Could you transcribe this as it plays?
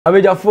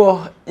Abejafo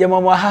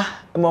yemamo ha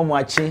emamo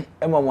achi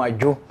emamo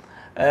adwo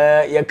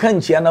ye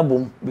kanchi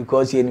anabom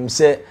because yenim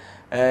se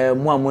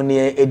mu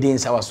amone edin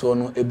sawaso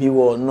no ebi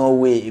wo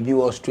Norway ebi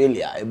wo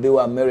Australia ebi wo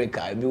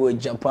America ebi wo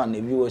Japan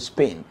ebi wo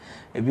Spain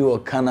ebi wo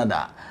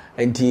Canada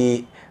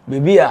enti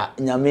bibia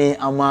nyame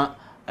ama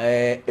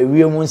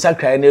ewiemu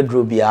nsakran na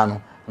dro bia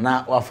no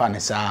na wafa ne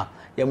saa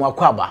yemo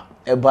akwaba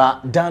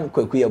eba dan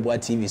Kwaku Yeboah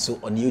TV so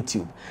on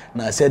YouTube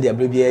na said ya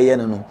brebia ye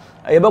no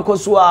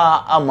yebekoso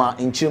a ama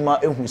nchirima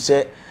ehu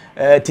se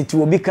titi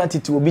obi ka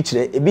titi obi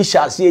kire ebi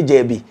hyase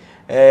eja bi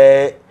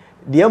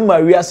de ma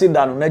wiase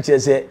da no na kire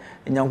se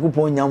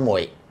nyankopon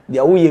nyamoy de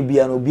awoye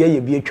bia no bia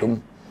ye bi atwam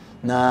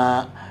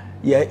na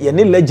ye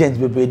ne legends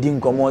bebredi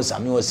nkomo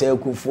Sami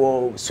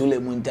Osekufo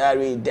Suleiman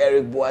Tari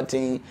Derek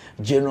Boating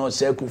General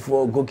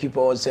Osekufo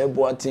Goalkeeper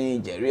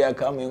Osekboating Jara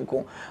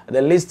Kamenko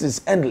the list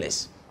is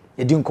endless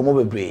edi nkomo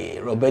bebre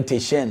Robert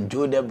Shen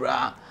Joe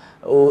Debra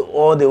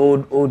all the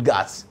old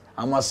guys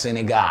ama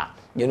Senegal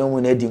you know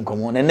when edi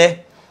nkomo nene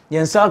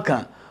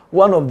Yensaka,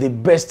 one of the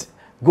best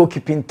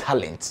goalkeeping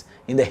talents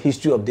in the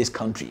history of this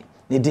country.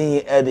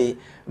 Nidin the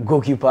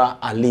goalkeeper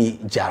Ali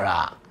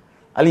Jara.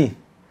 Ali.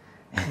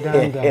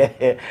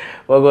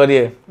 What got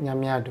here?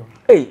 Nyamiado.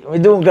 Hey, we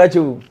don't got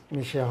you.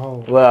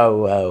 Michelle.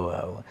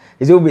 Wow.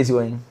 Is it busy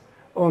one?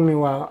 Oh, me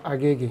wa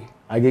Agege.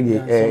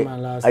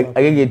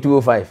 Agege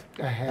 205.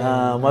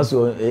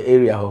 Maso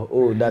area.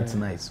 Oh, that's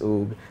nice.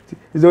 Oh,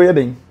 is all your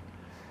thing?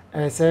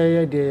 I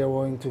say they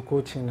were into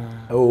coaching.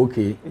 Oh,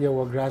 okay. You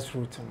were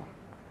grassroots.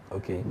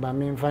 Okay. But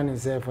me fan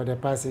is for the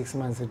past 6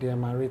 months. They are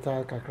my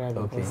retired kakra.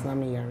 Okay.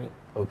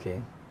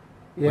 Okay.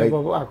 Yeah,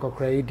 but I could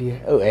cry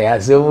dear. Oh, yeah.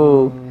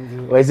 So,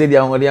 why say they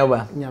are only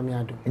about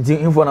Nyamiado?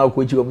 Info now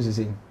coach you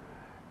say.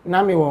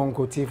 Nami won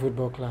Koti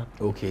Football Club.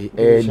 Okay.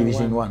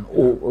 Division 1.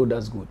 Oh,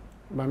 that's good.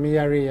 But me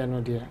yari ya no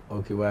dear.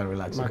 Okay, well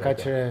relax.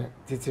 Makachere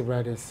Titi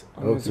Brothers.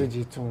 Okay.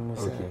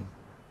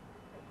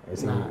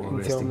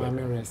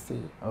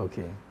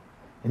 Okay.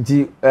 And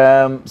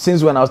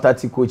since when I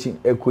started coaching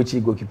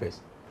goalkeepers?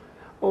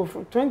 Oh,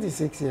 for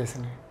 26 years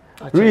now.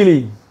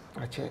 Really?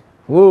 I check.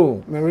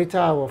 Whoa. Me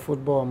retire our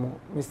football mo.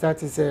 Me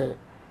started say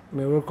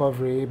me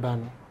recovery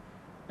ban.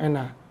 And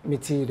me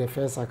the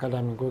first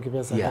academy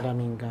goalkeepers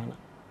academy in Ghana,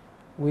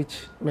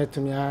 which met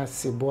me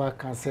as Yeboah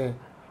can say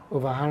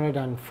over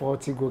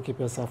 140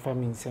 goalkeepers are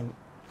farming some.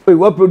 Wait,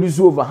 what produce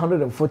over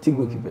 140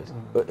 goalkeepers?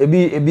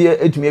 Ebi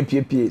etumi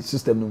PPA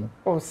system no.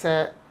 Oh,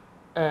 say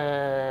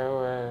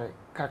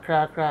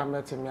kakra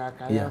met me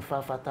aka yan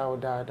fa fata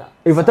odada.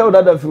 E fata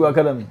odada fi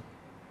academy.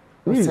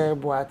 We say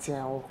Boating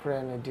and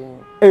Okra na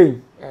din. Hey.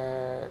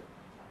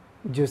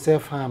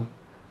 Joseph Ham.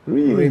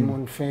 Really?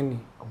 Raymond Fenny.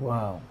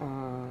 Wow.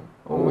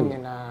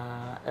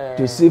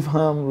 Joseph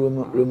Ham,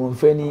 Raymond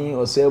Fenny,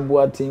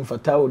 Osekboating,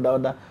 fata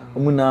odada.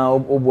 Omuna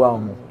obwa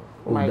omo.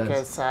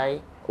 Michael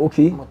Sai.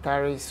 Okay.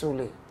 Motari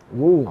Sule.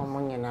 Whoa.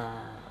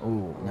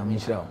 Oh,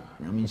 Nyamisha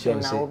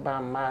say.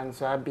 Man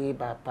so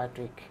Abiba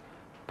Patrick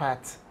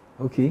Pat.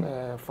 Okay.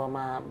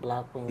 Former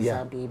Black Wings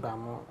Abiba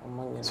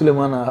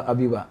Suleiman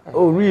Abiba.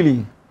 Oh,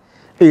 really?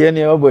 Hey,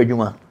 any obo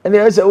adwuma. And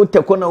they say o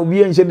tekona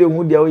obi enche de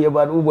hu dia o ye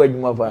ba obo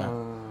adwuma fa.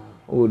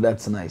 Oh,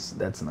 that's nice.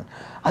 That's nice.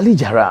 Ali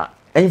Jara,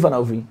 any fan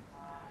of you?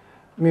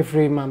 Me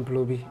free man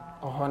plobi.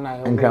 Ohona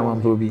yo. Nkra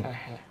man plobi.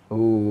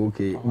 Oh,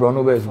 okay.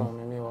 Brono bezo.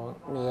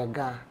 Me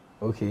ga.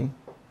 Okay.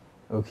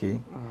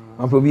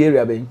 Man plobi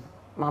area be.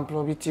 Man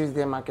plobi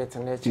Tuesday market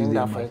and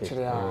Tuesday for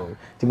Chira.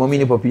 Ti mommy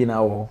ni popi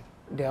na wo.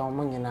 De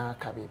omo nyina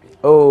ka bibi.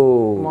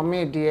 Oh.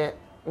 Mommy de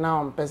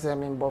now I'm person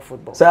me ball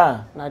football.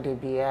 Sir. Na de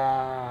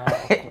bia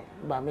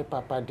ba me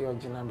papa de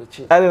ogina be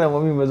chi. Ale na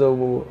mommy mezo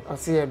bobo. I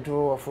see a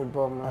draw of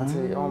football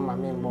man on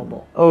mommy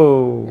bobo.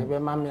 Oh.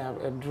 Ebe mommy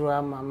a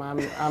draw mama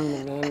am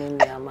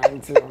ni ama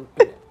nti on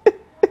pe.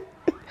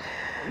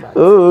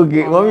 Oh,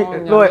 okay. Mommy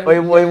no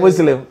I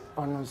Muslim.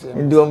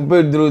 Ndi on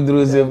pe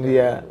draw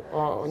Zambia.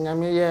 Oh,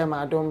 nyame ye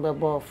ma don be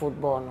ball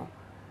football no.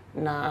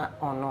 Na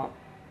ono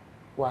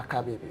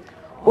waka baby.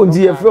 Oh,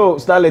 dear, Fro,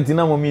 starlet in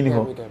a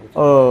moment.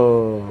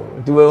 Oh,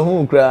 do a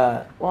who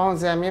cry.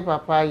 Once me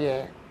papa,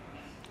 yeah,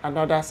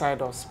 another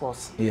side of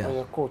sports. Yeah, or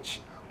your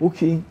coach.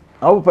 Okay,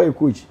 I will pay a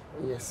coach.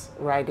 Yes,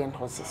 riding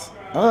horses.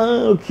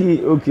 Ah,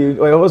 okay.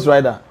 Or a horse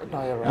rider.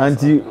 No, you're right.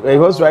 Auntie, a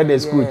horse rider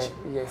is coach.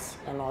 Yes,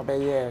 and I'll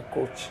be a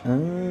coach.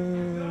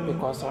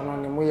 Because on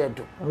only we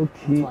do.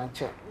 Okay.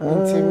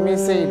 Until me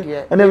say,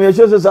 yeah. And then we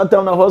show us that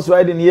on a horse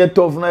riding here,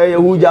 tough, now,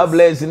 who job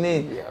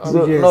blessing.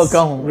 So, no,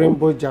 come.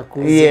 Rainbow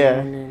jacuzzi.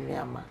 Yeah.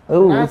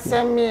 Oh,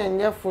 send me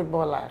and your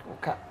footballer.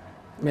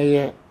 May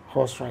a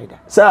horse rider.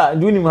 Sir,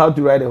 do you know how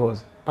to ride a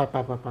horse?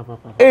 Papa.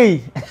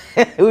 Hey,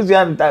 who's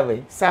your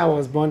time? Sir, I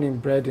was born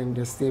and bred in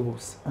the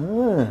stables.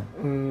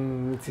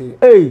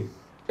 Hey,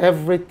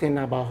 everything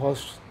about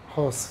horse.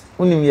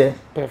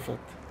 Perfect.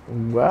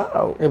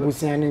 Wow.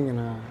 Ebusiani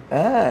na.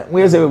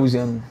 We have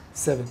Ebusiani.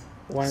 7.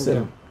 1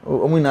 girl.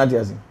 Oh, we not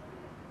just.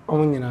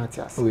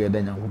 Oh, yeah,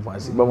 then I'm going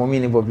to but mommy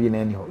never be in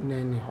any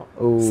hole.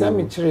 Oh,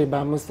 Sammy Chiri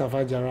by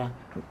Mustafa Jara.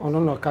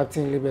 On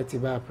captain Liberty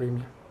by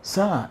Premier.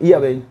 Sir, yeah,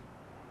 baby.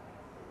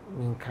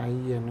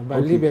 no,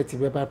 but Liberty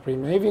Pepper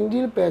Premier. Even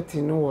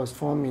Liberty no was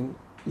forming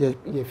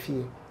ye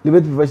fear.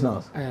 Liberty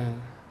Professionals.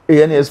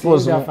 Any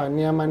sports.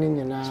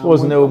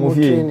 Sports never move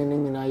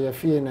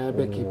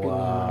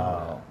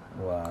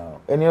Wow.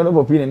 Any other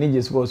opinion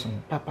ninja sports.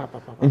 Papa.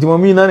 Into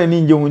mommy na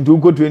ninja to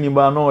go training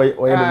bar no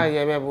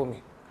or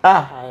me.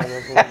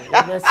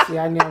 Let's see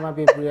my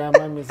baby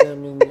ama say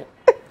me.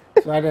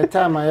 So at the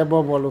time I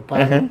ball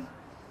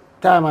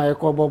time I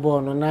call bobo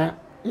no na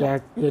ya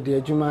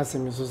the adwuma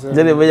asem so say.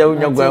 They be ya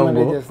unya gwa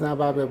ngo. Just na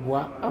ba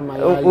beboa ama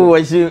ya. Oh,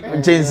 what she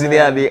change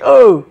there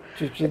oh.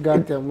 Chichi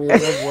ganta mu ya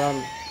beboa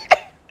me.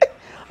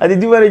 Adi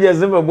di manager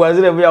se beboa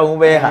se be ya ho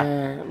be ha.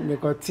 Me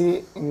ko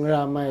ti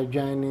ngra ma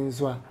adwan ni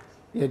nso a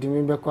ye di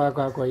me be kwa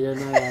ye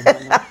na ya ba.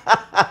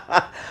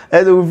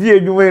 Ezo vie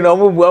adwuma na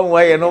omo bua mo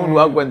ye no mo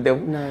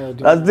akwantem.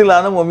 That's still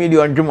an mo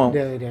media on dwuma.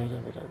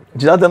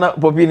 Just na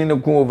popi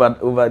ni ku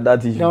over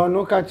that issue.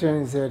 No catch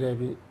and say there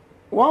be.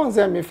 Once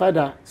my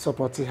father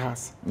supported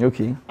us.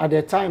 Okay. At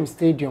the time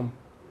stadium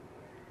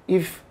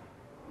if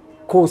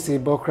Kosi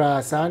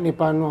Bokra sa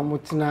nipa no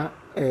amutina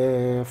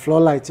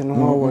floor light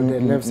no on the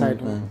left side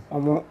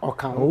omo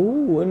okam.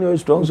 Oh, when you're a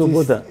strong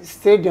supporter.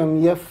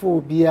 Stadium ye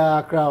full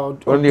bia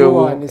crowd.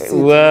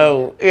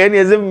 Wow. Any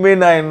is me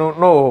no.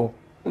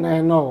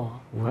 No.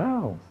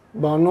 Wow.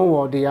 But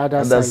no the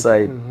other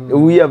side.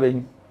 We have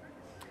been.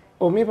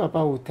 Oh, me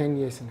papa with 10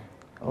 years now.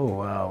 Oh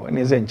wow. When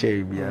is in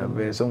Cherry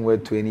somewhere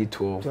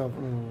 2012.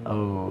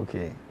 Oh,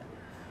 okay.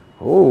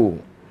 Oh.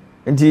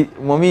 Nti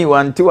mommy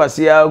want to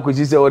asia ko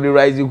si say all the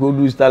rise go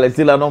do style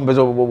still a no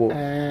person bobo.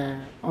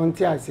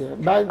 Onti asia.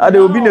 But ade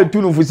obi na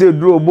tunu fu say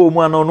draw bo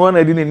mu ana no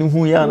na de na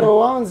hu ya na. No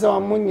once o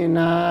mu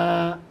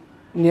nyina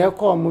ne e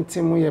ko mu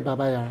timu ye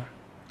baba yara.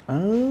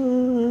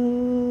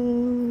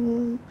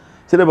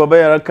 Say the baba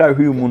yara ka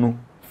hwi mu no.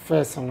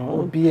 First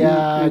no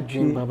obia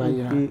dream baba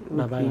yara.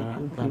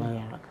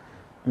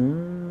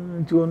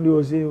 Nti on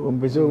do say on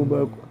person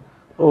oba.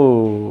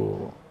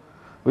 Oh.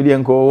 We dey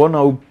nko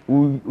wona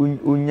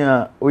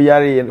unya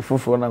oyare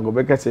foforo na go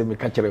beka say me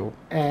ka kire wo.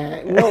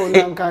 No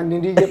na nka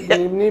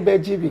ni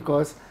beji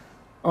because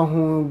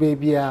ohun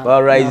baby a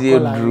rise you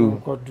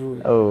drew.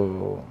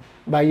 Oh.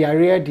 But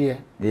yare there.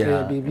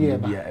 Yeah, baby e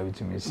ba. Yeah,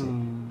 everything is.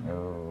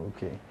 Oh,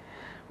 okay.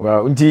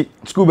 Well, nti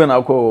school be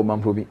na ko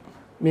Mamprobi.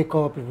 Make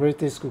up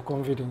preparatory school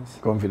confidence.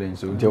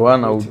 So the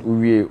one now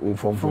we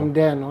from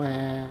there no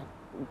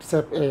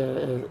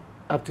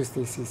up to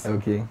stage 6.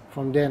 Okay.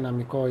 From there na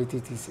me call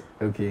ETTC.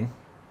 Okay.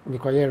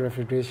 Because yeah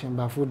refrigeration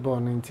but football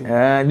 19.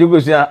 You go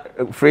see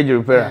fridge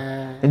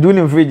repair. And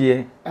doing fridge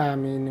here. I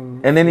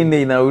mean and any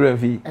day na we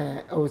fee.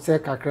 O say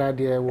kakra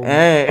there wo.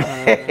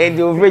 And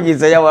the fridge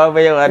say ya wa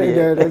be wa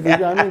there.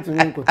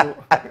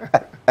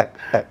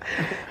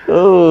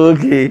 Oh,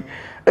 okay.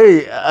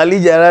 Hey, Ali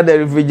Jara the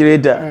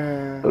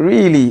refrigerator.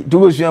 Really? To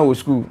go to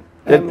school.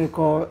 Let me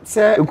call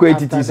say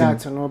after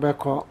that no be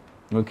call.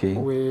 Okay.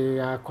 We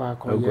are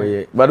Kwaku.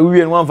 Okay. But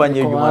we one fan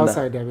you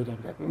outside there.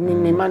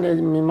 Me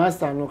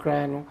master no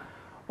cry no.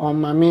 On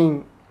my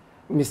mean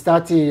me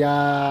start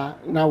ya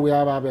now we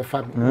have a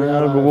family. We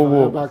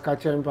are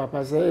catching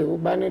papa say o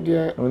ba no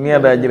there. Oni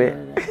adagire.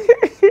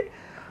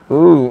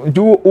 Oh,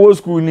 do old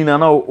school ni na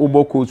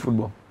obo coach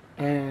football.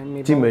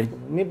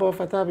 Me bo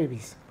Fata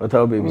babies.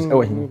 Fata babies. Me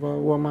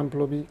woman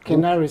plobi.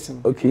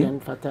 Kenarison. Okay. Then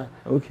Fata.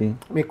 Okay.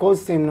 Me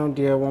coach team no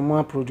there one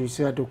more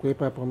producer at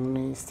Goalkeeper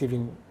from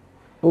Steven.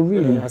 Oh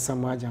really?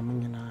 Asamoah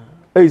Jamunyina.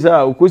 Hey sir,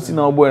 o coach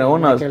na obo na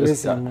ona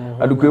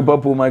Goalkeeper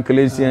po Michael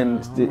Essien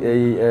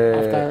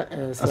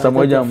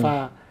Asamoah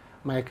Jamu.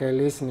 Michael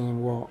Essien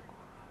wo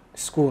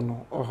school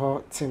no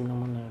or team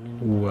no na.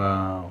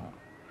 Wow.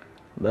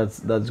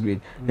 That's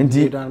great.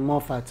 Leonard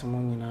Moffat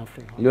mu in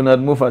Africa. Leonard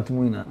Moffat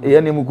mu na.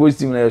 E name coach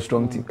team na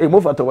strong team. Hey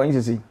Moffat why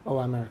you see? Oh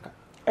America.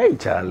 Hey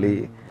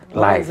Charlie.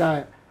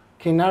 Live.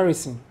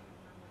 Kenarison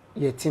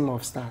your team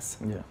of stars.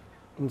 Yeah.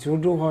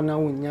 Nti do ho na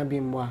wonya bi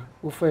mbo a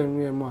wo fa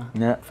enwe mu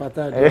a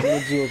Fata de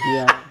ji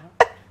obia.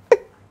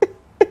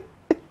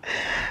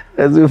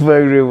 That's so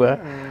very well.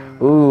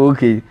 Oh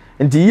okay.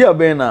 Nti year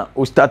ben na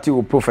o start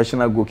your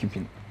professional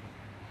goalkeeping.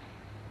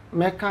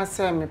 Meka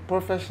say me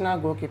professional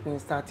goalkeeping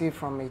started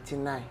from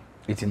 89.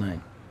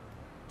 89.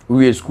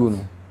 We were school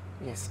no?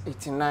 Yes,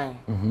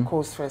 89.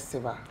 Coast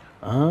Festival.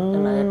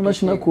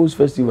 National Coast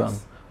Festival.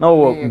 Yes.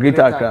 Now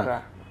Greater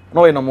Accra.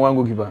 Now you're number one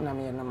goalkeeper. Now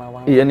you're number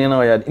one. Yeah,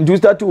 now you're. Into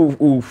start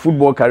to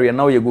football career.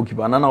 Now you're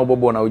goalkeeper. Now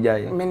bobo na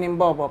ujai. Meaning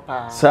bobo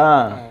pa.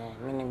 Sir.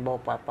 Meaning bobo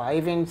papa.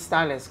 Even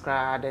starless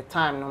cry at the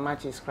time no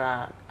matches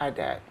cry.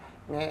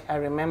 I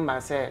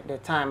remember say the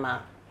time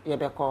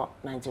Yeboah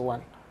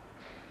 91.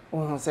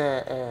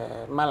 Say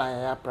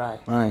Malaya Pride.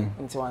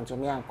 Into one to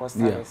me and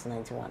Starless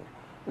 91.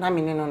 Na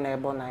me no na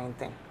ebo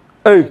 19.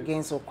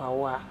 Against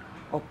Okwawa,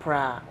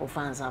 Opera,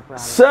 Ofansa Pride.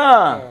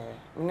 Sir.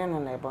 Me no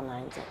na ebo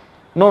 19.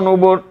 No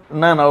about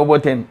 9 or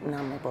about 10. No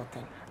about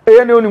 10.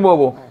 Any only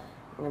more.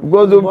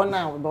 Because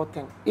about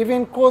 10.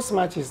 Even course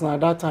matches now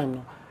that time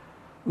no.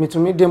 Me to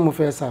me them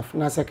first half,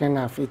 na second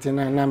half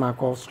 89 na my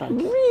call strike.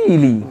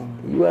 Really?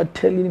 You are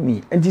telling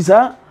me. And this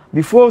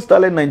before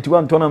Starlet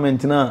 91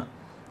 tournament na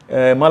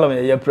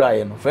Malam ya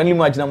prayer no. Friendly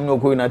match na mo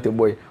ko United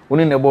boy.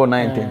 Woni na ball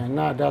 9-10.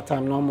 Na that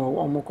time no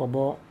mo ko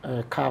ball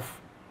calf.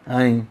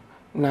 Ayin.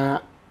 Na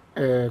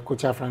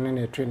coach afrane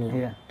na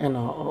training. And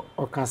o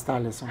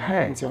Castales.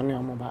 Nti oni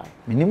o mo ba.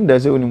 Minim da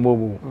se oni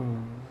bobo.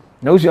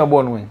 Na usu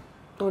abon no.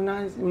 So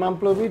now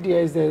Mamplobi there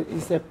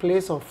is a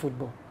place of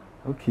football.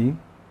 Okay.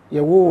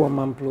 Ye wo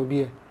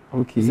Mamplobi.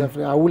 Okay. Is a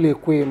awule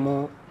kwe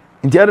mo.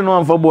 Nti ade no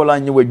amfa ball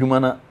anye wadwuma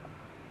na.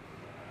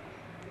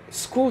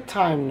 School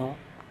time no.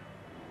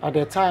 At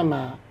the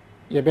time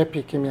ye be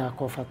pick me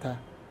akofata.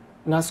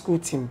 Na school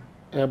team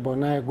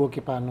na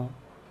goalkeeper no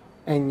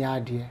enya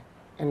ade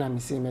e na me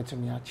say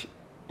metumi achi.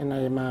 E na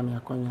ye ma me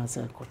akonya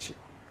say kochi.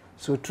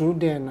 So through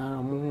there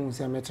na mo hu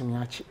say metumi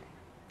achi.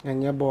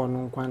 Enye ball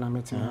no nkwa na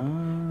metumi.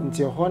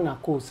 Nti ho na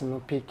course no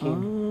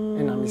picking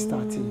and I'm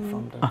starting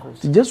from the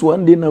course. Just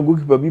one day na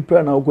goalkeeper be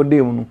prayer na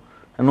okode mu no.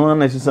 Eno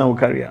na sisa wo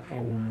career.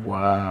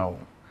 Wow.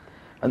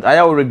 And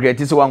I will regret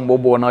this one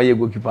bobo na ye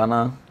goalkeeper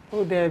na.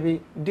 Oh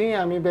Debbie, din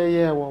ami be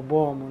ye wo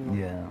ball mu no.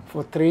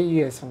 For 3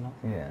 years no.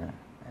 Yeah.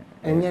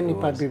 Enye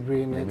nipa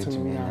bebre na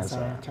tumi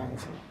answer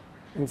chance.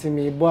 Nti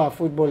me Yeboah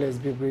footballers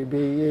bebre be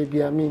ye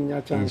bia me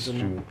nya chance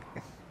no.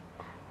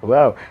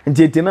 Wow.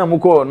 Nti na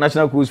muko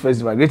National Cruise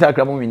Festival. Greater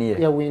Accra mo wini here.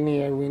 Yeah, we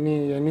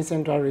need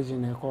Central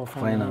Region e call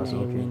finals.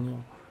 Okay.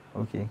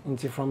 Okay.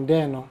 Nti from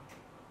there no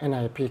and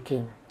I pick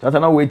him. That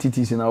na wait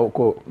TTC na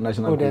ko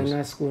National Cruise. Oh, the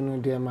next school no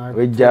there ma.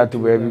 We jat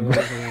to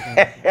everybody.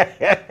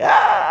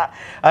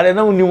 I don't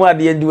know what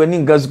the end when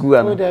in school.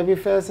 Oh, there be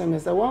first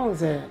semester. One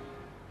say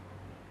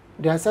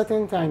there are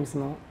certain times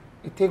no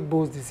it take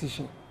both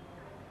decision.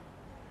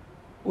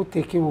 Who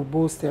take you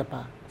both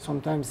stepper.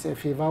 Sometimes a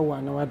favor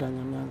one or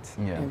than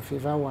your and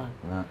favor one.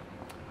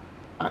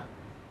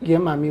 Yeah,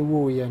 mammy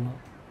woo, you know.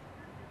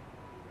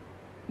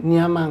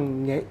 Near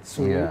man yet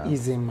so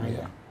easy, my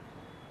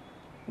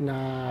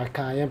na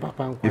can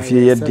papa. If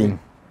you're thing,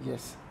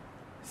 yes,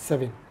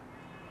 7,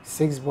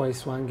 6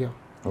 boys, 1 girl.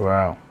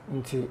 Wow.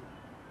 Until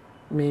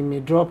me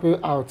drop you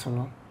out,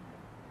 no.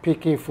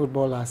 PK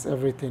footballers,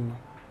 everything. No.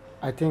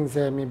 I think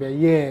there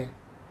maybe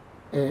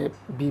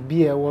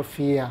BB a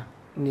warfare.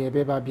 Near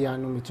Beba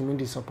Biano, me to me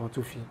the support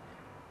to fee.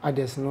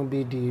 Others no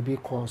be the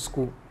big call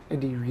school,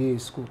 the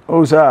school.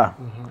 Oh, sir.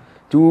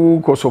 To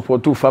co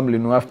support to family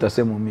no after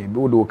some me,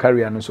 but do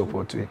carry no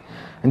support to it.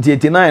 Until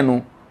 89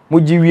 no,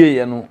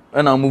 Muji no,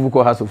 and I move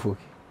ko house of folk.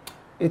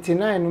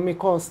 89 no me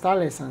call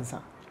Starless answer.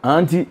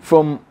 Auntie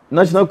from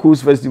National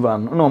Cruise Festival,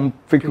 no,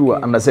 pick you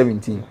under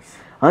 17.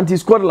 Auntie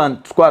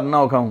Scotland squad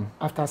now come.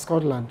 After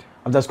Scotland.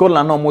 After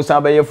Scotland, no most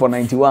abaye for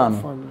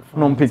 91.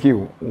 No pick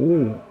you.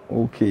 Oh,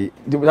 okay.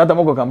 That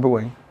amoko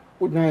campaign.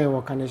 Na ye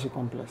wo Kaneshi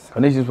complex.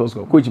 Kaneshi sports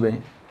club. Coach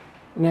Ben.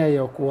 Na ye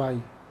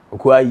Okuayi.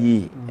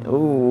 Okuayi.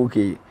 Oh,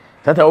 okay.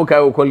 That okay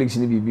o colleagues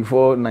ni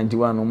before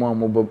 91 no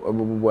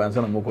mo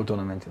answer na mo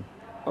tournament.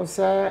 O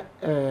say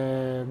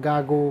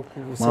Gago ku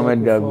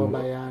Mohamed Gago.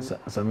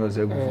 Samuel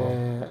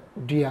Zegufo.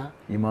 Dia.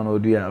 Imano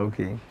Dia,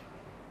 okay.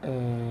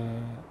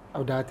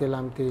 Odate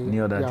Lamte,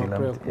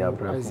 ya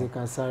Isaac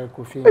Asare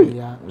Kofi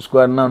ya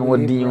squad now no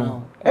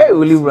din. Hey,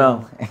 Willie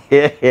Brown.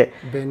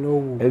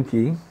 Benowu.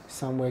 Okay.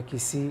 Samuel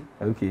Kisi.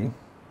 Okay.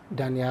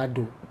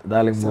 Daniado.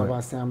 Darling boy.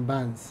 Sebastian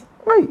Barnes.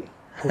 Hey.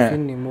 Kofi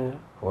Nimo.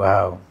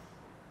 Wow.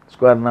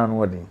 Squad now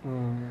no din.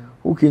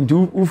 Who can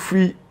do who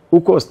free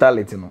who cost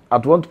talent no.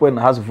 At one point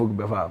has to folk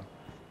before.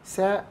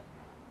 Sir,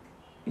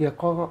 you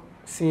call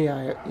see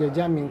you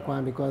jamming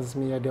kwan because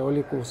me are the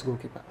only coast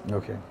goalkeeper.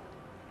 Okay.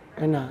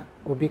 And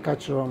obi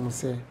catch wrong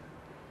say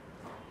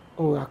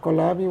oh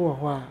akola bi wo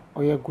ho a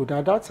oye good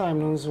at that time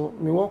no so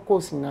me work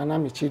course na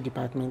me chief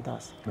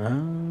departmentals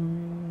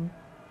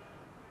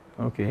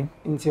okay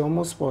into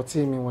almost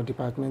 14 me what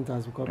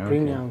departmentals because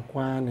premium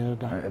kwan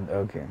elder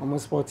okay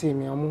almost 14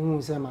 me omo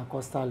hu say ma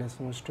costales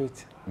no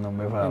straight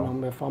number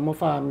 4 mo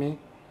fa me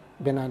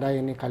benada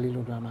ye ni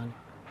Kalilu Dramani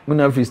mo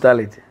na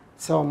freestyle it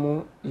so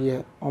omo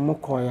ye omo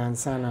koy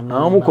ansa na me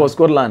omo ko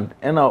Scotland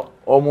and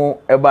omo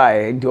eba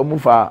e nti omo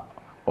fa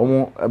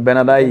omo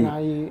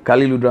Benadai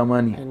Kalilu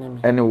Dramani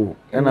ene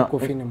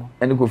Kofi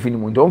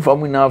Nimo don't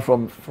from now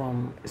from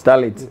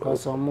Starlet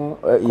because omo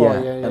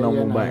and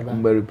omo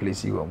by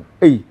replace you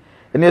hey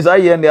and yes I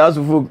and the house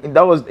of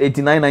that was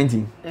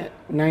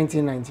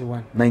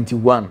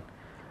 1991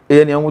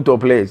 any omo top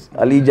players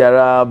Ali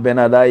Jara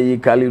Benadai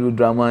Kalilu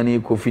Dramani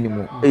Kofi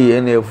Nimo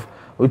hey NF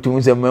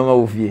otumu se mema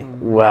ofie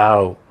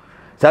wow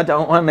that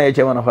one na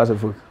chairman of house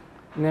of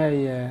na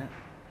me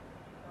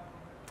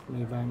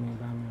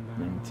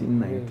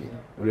 1990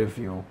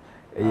 review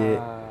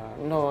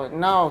no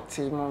now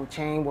team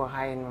change bo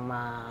high no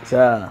ma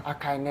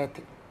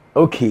akainete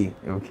okay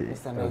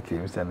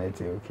Mr.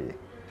 Neti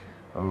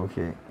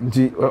okay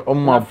nti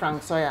omma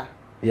Frank Sawyer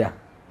yeah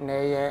na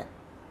ye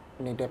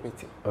ni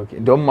deputy okay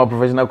do omma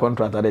professional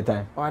contract at the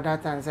time or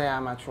that time say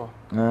amateur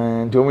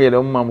nti omma ye do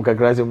omma mu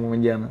kakra se mu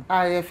ngia na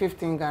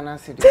 15 Ghana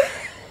cedi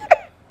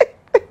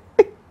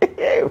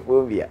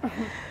phobia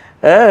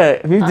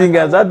 15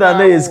 Ghana that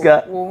na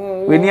iska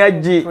we ni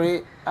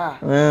aji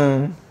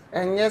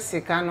and yes,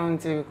 you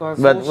cannot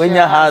because but when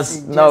your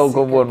house now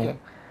go on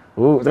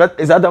Oh,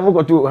 is that a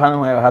book to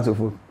Hanoi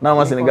Hatoful? Now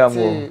I'm Senegal.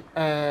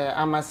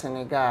 I'm a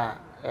Senegal,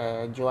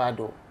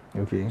 Joado.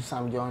 Okay.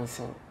 Sam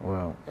Johnson.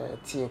 Wow.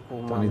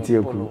 Tieku,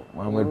 Mohamed Polo.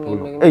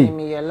 Hey.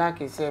 Me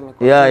lucky say me.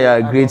 Yeah,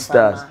 great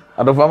stars.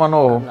 Adofama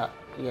no.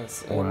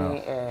 Yes.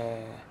 Any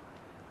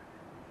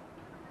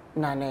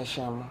Nana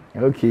Sham.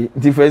 Okay.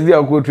 The first day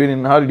I go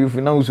training, how did you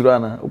feel now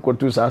Usurana? Uko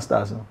two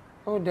stars.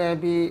 Oh, there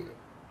be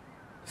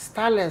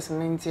starless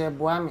ninety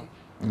Boami.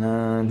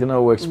 You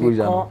know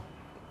exposure.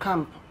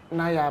 Camp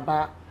na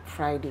yaba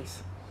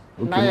Fridays.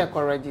 Okay. Na ya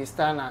ko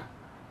register na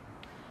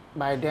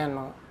by then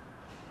no.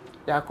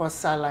 Ya ko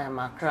sala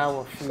ma crowd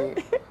of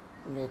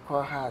me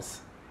call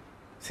has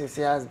 6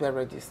 years be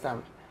register.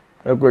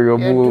 Eko your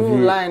boo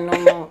line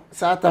no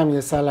Saturday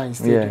you sala in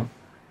stadium.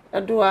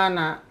 Edu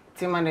ana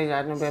team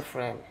manager no be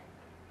friend.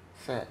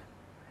 Say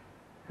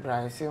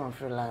Bryce on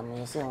free line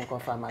me say on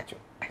cover match.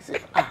 Say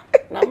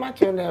na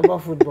match on the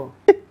football.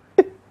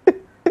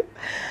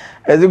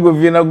 As you go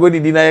via na go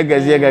di na ya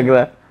gazi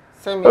gagara.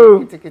 Say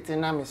me kiti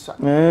na me so.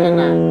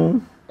 Na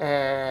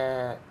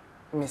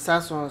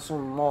Misa so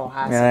more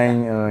has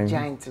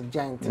giant.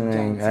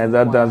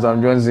 That dance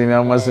I'm Johnson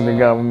I'm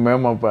Senegal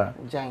member.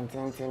 Giant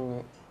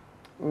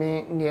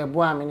me near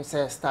Yeboah me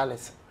say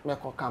starless me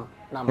ko camp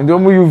na. And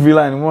don't you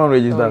villain mo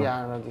register.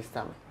 Yeah,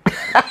 register me.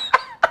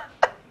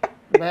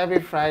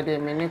 Every Friday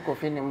me ni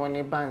coffee ni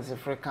money bands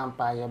free camp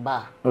ya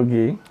bar.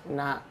 Okay.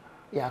 Na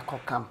ya ko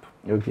camp.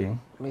 Okay.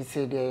 Me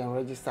say there and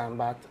register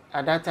but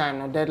at that time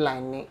no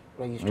deadline ni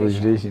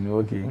registration.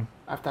 Okay.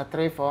 After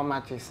 3-4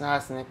 matches na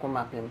asne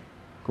kuma pim.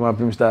 Kuma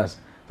pim stars.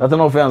 That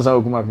no fair answer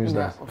kuma pim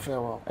stars.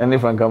 Any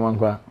fan come on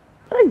kwa.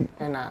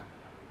 Na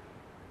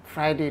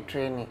Friday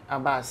training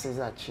aba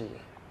Caesar chi.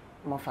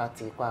 Mo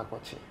fati kwa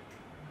akochi.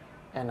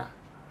 Na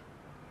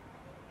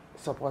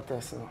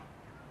supporters no.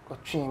 Ko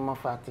twin mo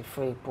fati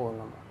free pool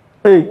no.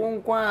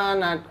 Won kwa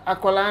na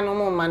akola no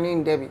mo mani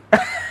ndebi.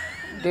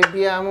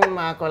 Debi amu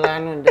ma akola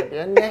no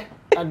ndebi. Ne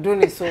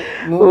aduni so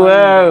mo.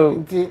 Wow.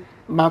 Nti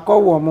mako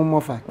wo mo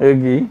fati.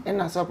 Okay.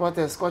 Na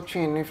supporters ko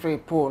twin ni free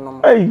pool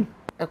no.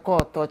 A call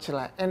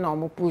touchline and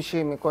no push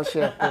me because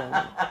share.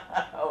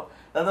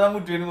 That's how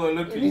much training will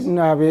look. It's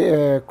not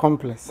a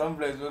complex.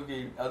 Complex,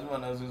 okay. As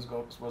one as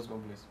sports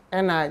complex.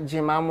 And I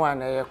Jim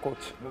Amwan a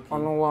coach.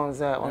 On one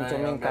there on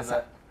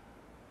Tominkasa.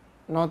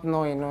 Not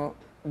knowing no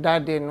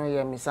that day no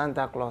ye me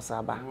Santa Claus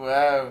aba.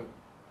 Wow.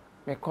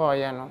 Me call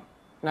you no.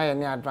 Now you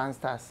near advanced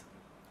stars.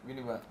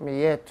 Me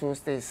year 2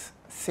 states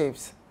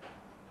saves.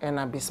 And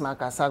a Bismarck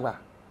Asagba.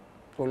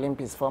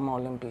 Olympics, former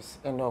Olympics,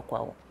 and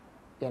Okwawo.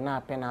 You're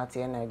not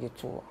penalty energy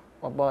too.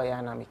 Or boy,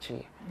 I'm a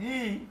chi.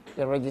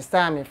 You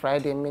register me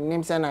Friday, my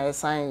name and I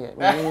sign it.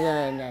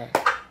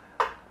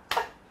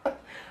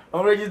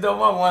 I'm registered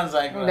one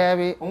cycle.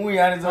 Debbie, we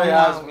are the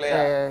house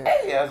player.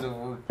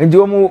 And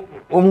you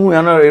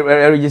are not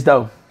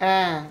registered.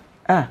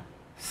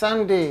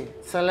 Sunday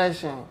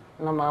selection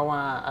number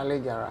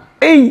 1 Jara.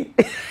 Hey,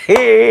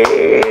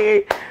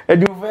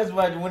 and you first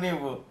match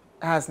winning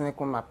has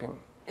Nico mapping.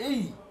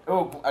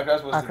 Oh,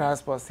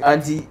 across post.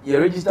 Auntie, you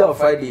register on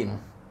Friday.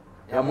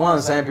 I'm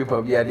one sign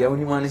people be the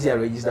only one is here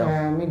register.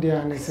 Media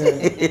and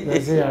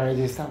say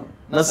register.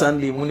 Not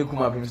Sunday, money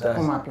come up in stars.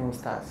 Come up in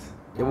stars.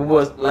 The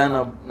boss line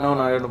up now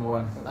number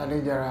 1.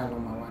 Jara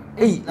number 1.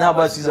 Hey, now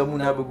about Caesar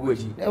Moon have a good.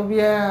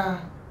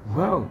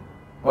 Wow.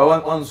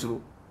 But one so.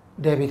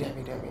 Debbie.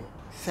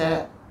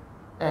 Say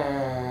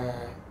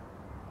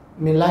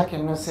me like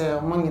no say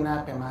money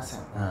na pe masa.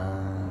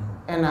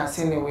 And I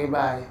send away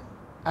by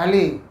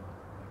Ali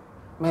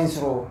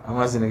Mensro.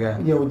 I'm Senegal.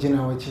 You Jina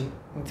Wachi.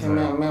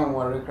 Men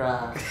worry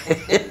cry.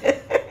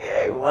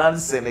 One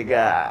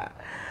Senegal.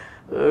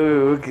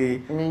 Oh,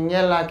 okay.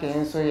 Me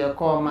like so you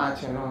call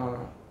match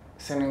no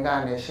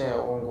Senegal they share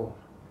ongo.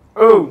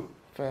 Oh,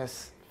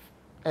 first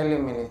early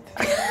minute.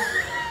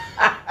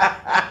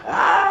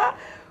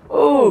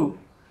 Oh.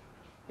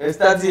 It's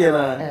starting here.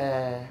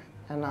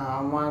 And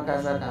I'm one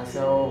casa can say,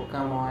 oh,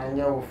 come on, and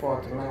you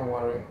fought men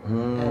worry.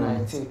 And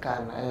I take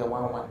an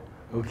 1-1.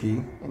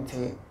 Okay.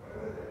 Until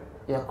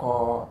you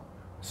call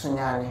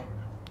Sunyani,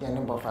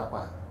 Yanibo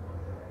Fakwa.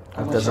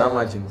 After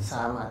Samajin?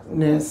 Sama.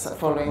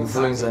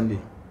 Following Sunday.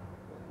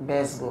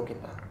 Best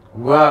goalkeeper.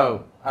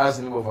 Wow. As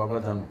in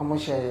Fakwa. I'm going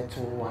to share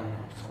 2-1.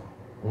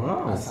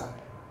 Wow.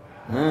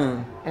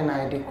 And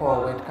I did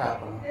call World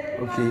Cup.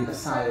 Okay.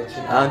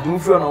 And you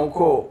feel no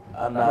call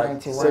and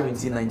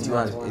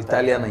 1791,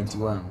 Italian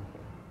 91.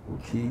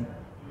 Okay.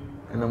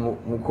 And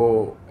I'm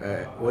call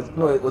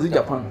was it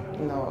Japan?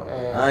 No,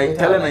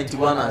 Italian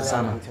 91 and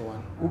Sana.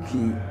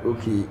 Okay.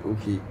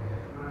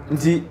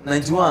 Until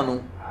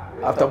 91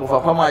 after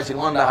Bofapa match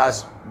one that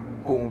has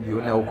home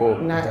you now call.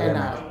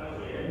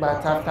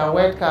 But after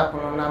World Cup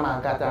no na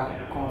got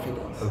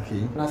confidence.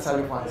 Okay. Na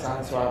Salifan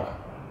Sanswaba.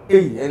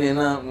 Hey, and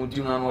now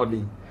Mutina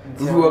Nodi.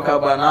 If you work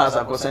about now as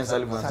a concern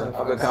Salifan,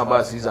 I become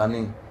about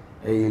season.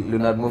 Hey,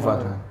 Leonard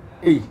Moffat.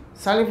 Hey,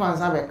 Salifan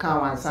Sabe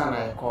come and son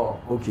I call.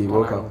 Okay,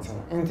 welcome.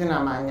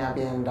 Intina Mania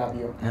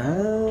BMW.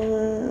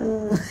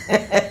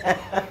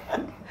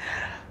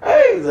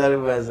 Hey,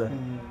 Salifan.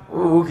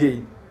 Oh,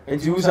 okay.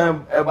 And you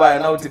sign buy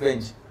an out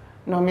bench.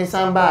 No, Miss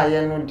Amba,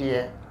 you know,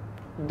 dear.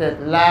 The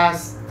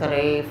last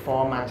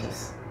 3-4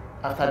 matches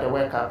after the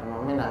World Cup,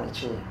 no, me na me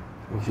chi.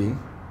 Okay.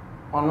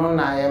 Ono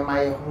na ye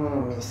my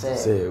home me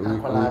say we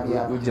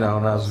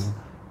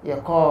you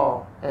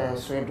call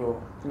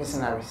Swedo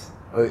missionaries.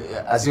 Oh,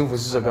 assume for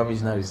soccer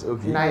missionaries.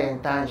 Okay. Na ye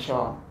tan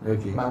show.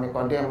 Okay. But me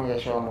condemn you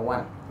show me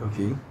one.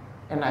 Okay.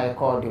 And I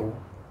called you.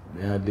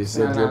 Yeah, they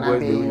said your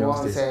boys they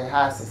will say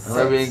has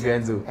I'm being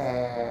granted.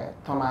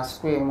 Thomas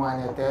Quay mo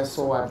anya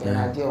so wa be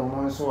na je o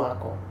mo nso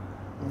akọ.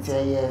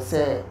 Nti ye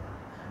say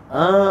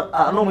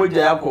no mo je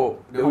akọ.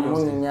 The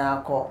woman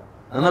nya akọ.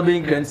 I'm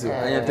being granted.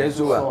 Anya te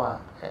so wa.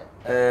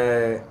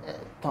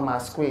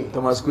 Thomas Quay.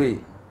 Thomas Quay.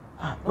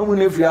 No mo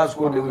nefi ask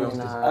the Williams.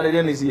 I dey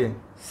dey see here.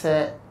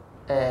 Say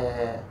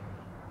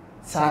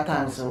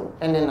sometimes so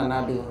and then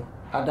anabi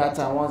at that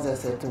time once I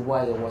said to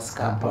why it was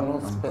cap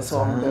on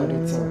person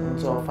building team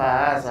so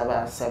far as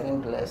about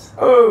 7 players.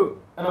 Oh,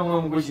 and I'm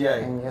going to go share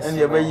and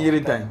you buy year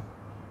time.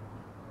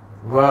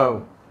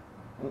 Wow.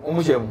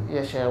 You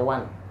share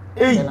one.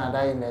 Then I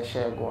die in a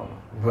share go.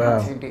 Wow.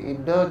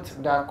 It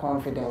built that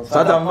confidence. So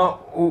I'm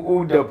not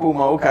who the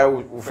Puma okay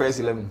who first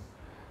 11.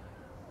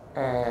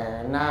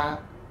 Now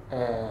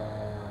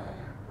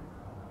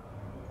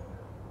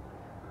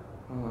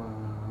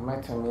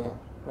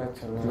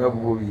let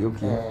me.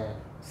 Okay.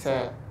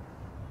 Say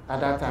at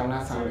that time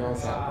na San John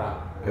Sapra.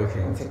 Okay.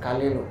 Nti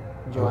Kalilo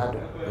Joado.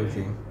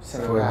 Okay.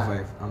 Senegal. 4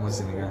 and 5. I'm a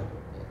Senegal.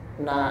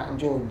 Na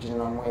George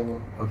no mo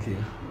enim. Okay.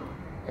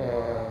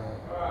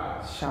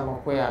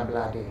 Shamokwe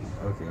Ablade.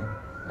 Okay.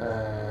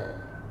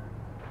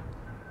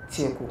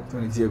 Tieku.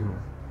 Tony Tieku.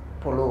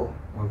 Polo.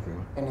 Okay.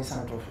 Any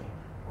Santrofi.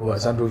 Oh,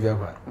 Santrofi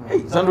apa? Hey,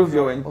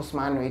 Santrofi when?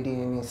 Osman Wedi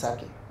ni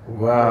Saki.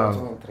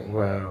 Wow.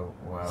 Wow.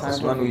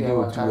 Osman Wedi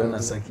o tu na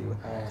Saki.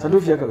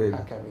 Santrofi aka baby.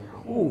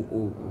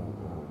 Oh.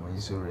 May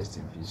you so rest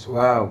in peace.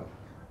 Wow.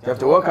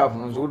 After World Cup,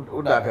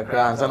 no da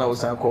kakra ansa na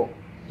usan ko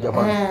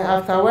Japan.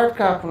 After World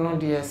Cup no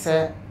dey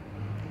say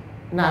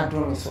na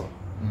do me so.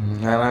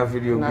 Na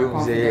video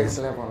game say yes.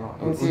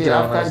 Until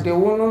after the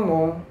one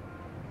no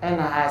and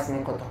I ask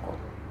me kotoko.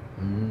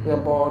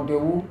 Yeboah the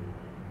wu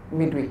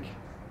midweek.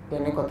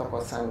 Then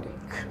kotoko Sunday.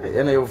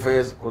 And your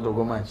first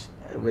kotoko match.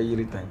 Every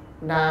year time.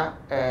 Na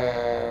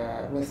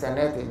Mr.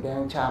 Neti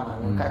then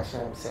chairman catch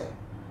him say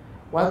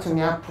what to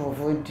me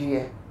approve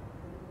dear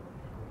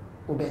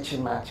ubechi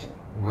match.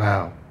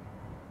 Wow.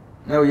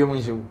 Now you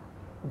mean you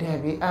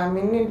Debbie, I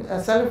mean a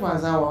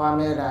cellphone and wa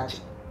made that.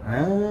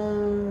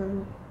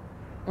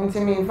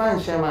 Until me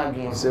find share my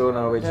game. So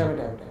now which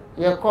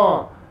you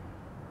call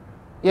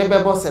your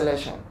bebo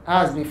selection.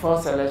 As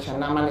before selection,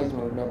 na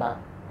management beba,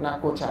 na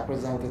coach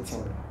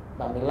representative.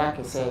 But me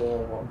like say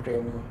you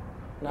brain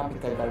na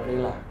Peter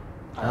Gavrila.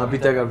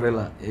 Peter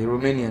Gavrila, a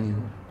Romanian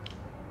you.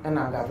 And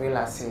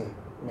Gavrila say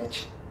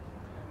match.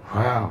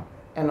 Wow.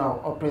 And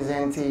I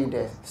presented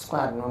the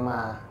squad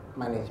normal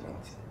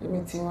management. You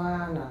mean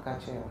Tiwa na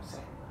catch you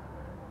say.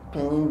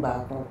 Penny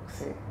back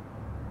say.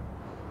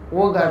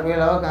 Wo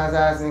Gavrila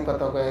organize ni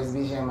kotoko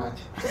exhibition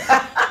match.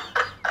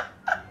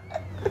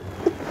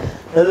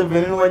 That's a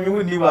very one you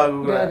would leave out.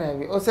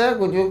 O say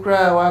could you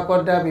cry wa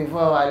koda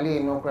before Ali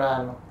no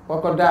cry no.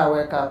 Wa koda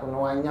wake up no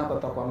wa nya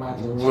kotoko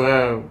match.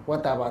 Wow.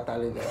 What about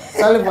Ali?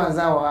 Sullivan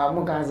za wa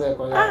mu kan say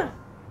ko ya.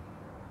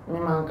 Me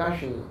man ka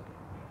hwe.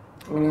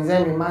 Me nze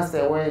me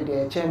master we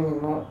dey che me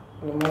no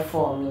ni mo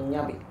form me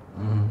nyabe.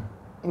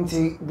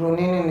 Nti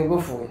Brunini ni go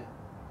for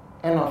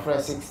and of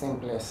 16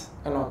 players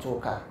and not 2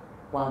 car.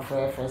 One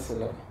for first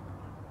 11.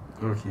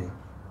 Okay.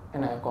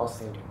 And I call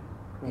stadium.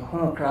 Me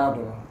home crowd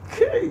no.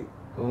 Okay.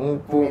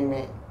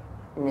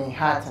 Me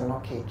heart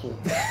no keke.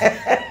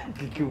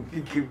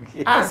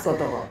 Kiki. Ask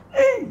Kotogo.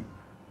 Hey.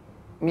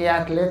 Me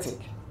athletic.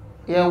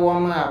 Yeah,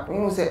 warm up.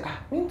 You say,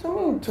 me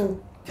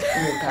too.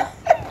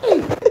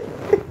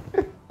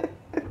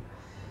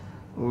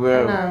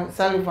 Well. Now,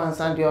 Sullivan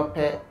Sandy up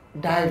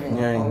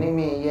diving. Only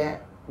me, yeah.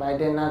 By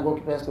then, I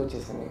goalkeeper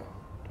coaches in you.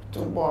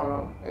 2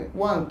 ball.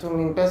 1 to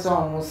me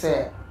person who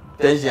say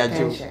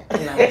tension.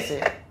 And I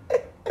say,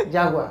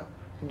 Jaguar.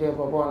 They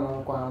were born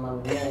on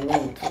Kwama.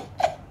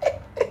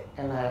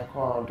 And I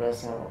call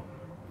dressing room.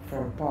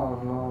 From Pom,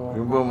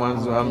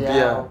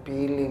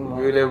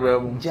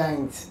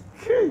 Giant.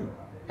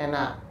 And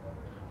I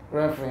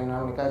referee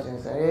no me catch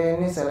and say,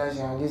 any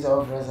selection, this is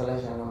all friend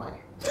selection no mine.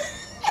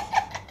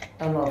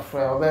 And no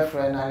friend, obe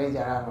friend na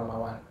Jara number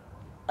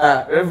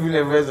 1. Referee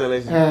never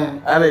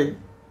selection. Ale.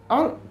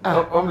 On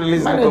the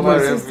list of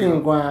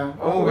referee.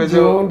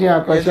 On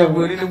dia question.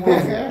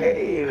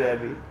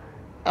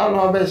 On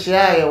obe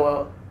share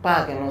your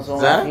park no so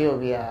feel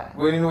bia.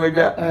 When you wake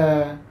up.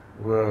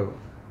 Wow.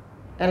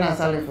 And I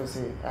say for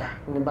say,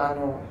 ni ba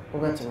no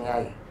obe to me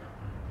aye.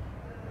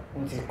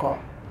 Nti ko.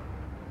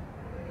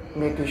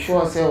 Make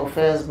sure say o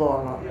first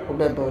ball no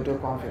obe build your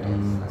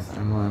confidence.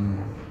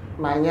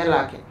 My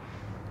lucky.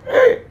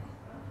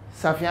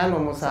 Safiano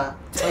Musa,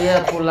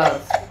 oye pull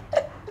out.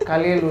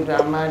 Kalilu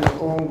Dramani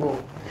Ongo.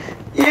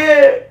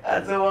 Yeah,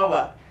 that's a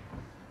waba.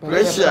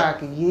 Pressure.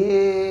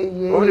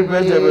 Yeah. Only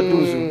pressure but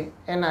too.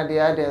 And at the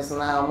others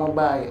now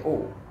mobile.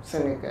 Oh,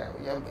 Senegal.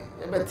 You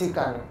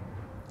better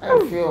I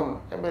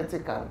film a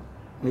better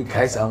me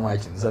kai so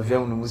much so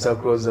film no musa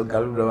cross so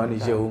calibra one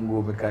is your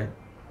go me kai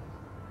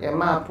yeah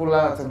ma pull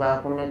out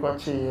back me ko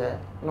chi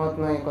not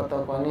knowing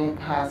Kotoko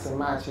has a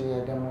match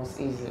here the most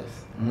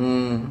easiest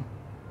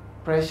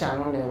pressure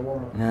on the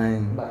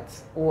woman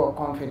but who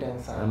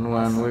confidence and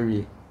one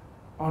worry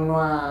on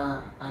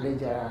one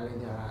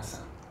alejara sa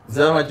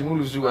so much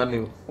mulusu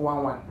one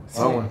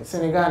 1-1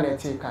 Senegal let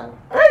take can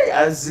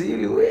I see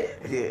you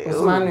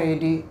Usman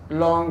Edi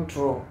long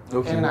throw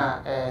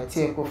and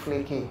take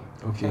flaky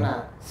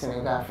na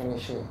Senegal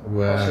finish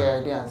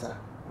share the answer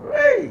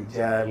hey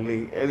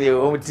Charlie any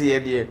omti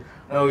any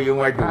no you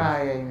might go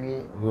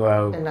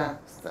wow and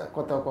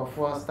Kotoko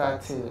 4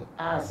 start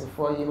as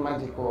for you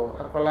magical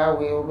akola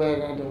we obey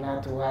ready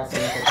not to ask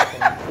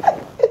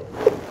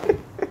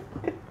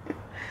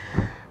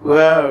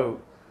wow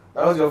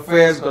that was your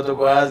first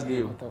Kotoko ask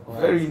game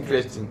very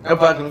interesting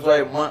apart from so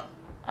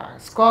I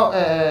score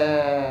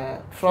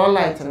floor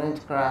light and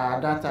it cry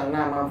that time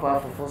now man for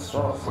full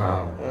straws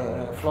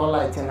floor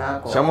light in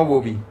alcohol Shamo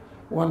Bobby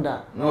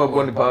wonder no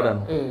body powder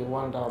no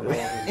wonder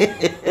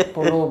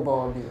polo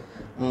bobby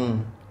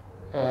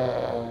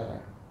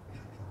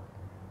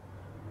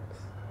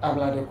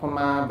ablade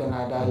kuma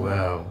benada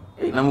wow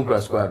na mu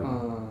cross squad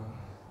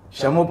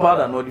Shamo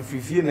powder no the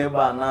fifi na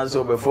ba na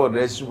so before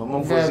dress room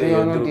man for say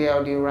you do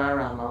the run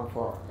man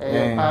for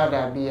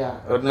powder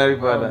beer ordinary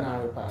powder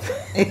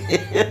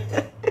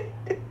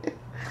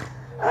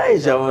ai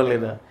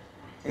jawoleda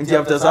inti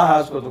after sa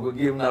house ko to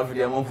game na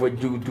after am for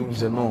due to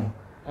say no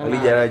ali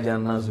Jara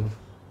nazo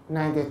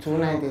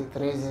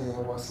 92-93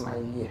 season was my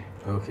year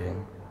okay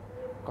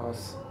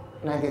because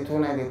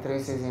 92-93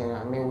 season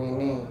I mean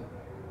winning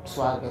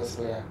swaggest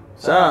player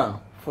sir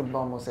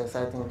football most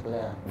exciting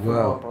player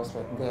football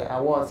prospect the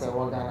awards I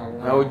won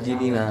Ghana now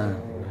Gina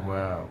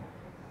wow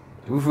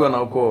if you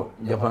now call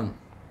Japan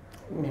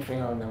me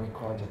friend on we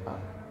call Japan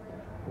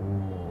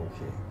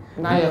okay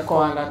now you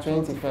call under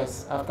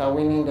 21st after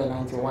winning the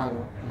 91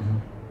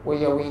 where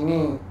you're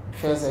winning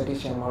first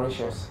edition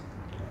Mauritius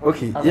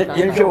okay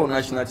you show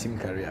national team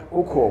career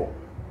okay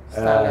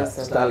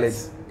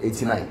Starlets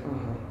 89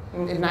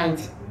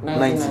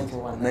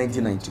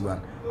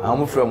 1991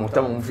 I'm from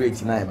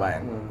 89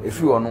 by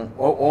if you are no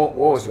what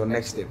was your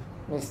next step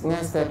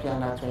next step you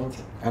under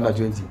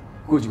 20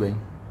 coach ben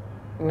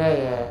na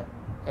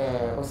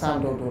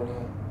Osando do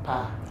ni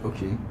pa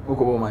okay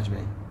who match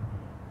ben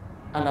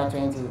under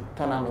 20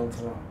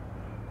 tournament no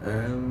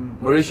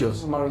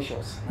Mauritius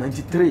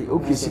 93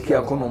 okay siki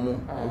akonomo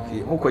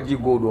okay who kwaji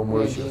gold or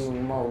Mauritius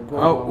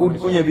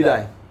unya bi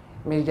dai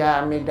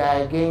me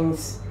die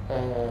against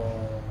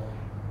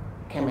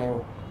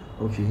Cameroon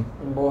okay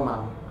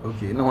Mboma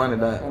okay no one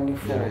that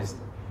the rest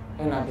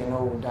and I don't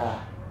know that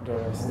the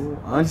rest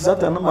and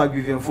Satan no ma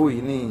give for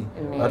you ni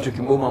Patrick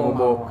Mboma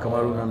mo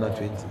Cameroon under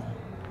 20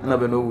 and I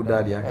don't know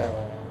that dia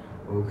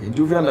okay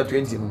do you under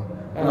 20 no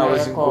and I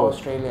was in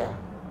Australia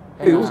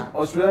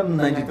Australia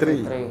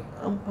 93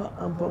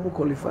 ampa mo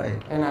qualify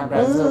and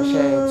Brazil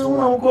share to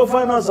no go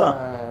final sir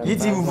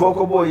yiti for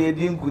ko boy e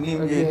din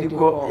kunim e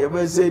diko e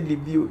be say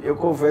debut e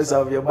ko first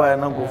half e buy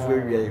na go for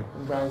area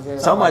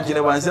some match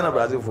ne ban say na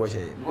Brazil for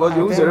share because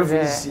you say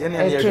referee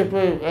any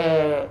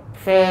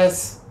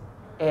first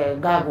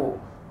gago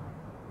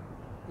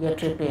ye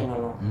triple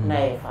no na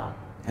efa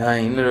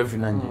in the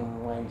referee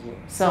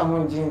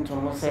someone to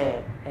mo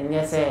say and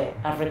yes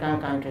African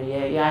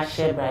country ya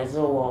share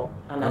Brazil or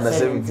under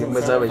 17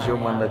 but I show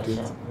under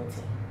 20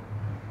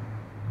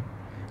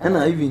 and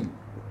even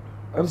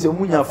I'm say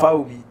munya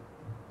foul bi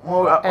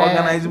more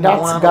organize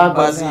more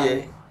base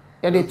here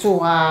yeah the two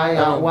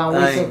ya one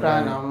we say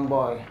cry na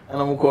boy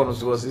and I'm call no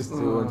so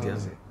 61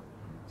 tiase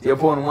tie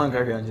phone man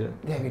ka kan jere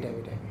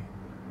David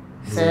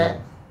say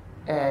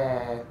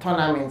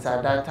tournaments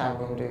at that time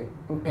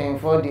in paying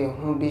for the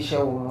who be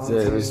show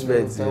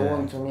respect they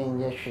want to me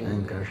in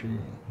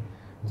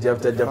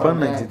after Japan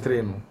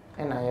 93 no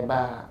and I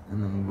ba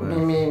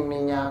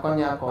me nya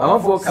konya ko I'm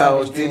for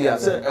Australia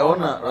say e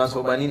wona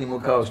Rasobani ni mo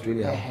ka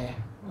Australia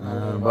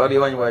but the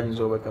one you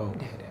so back out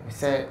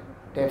say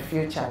the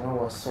future no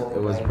was so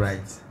it was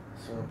bright so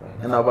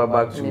bright and now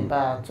back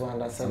to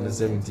under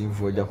 17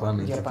 for Japan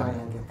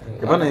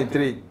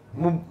 93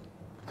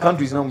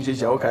 countries now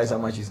muchecha okay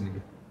some matches ni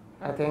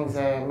I think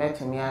they met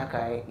me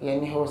akai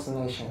any host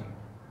nation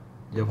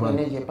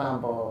Japan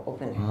bo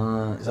opening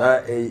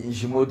sa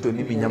Ishimoto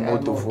ni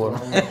Minyamoto for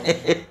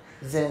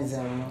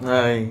Zenzen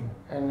ai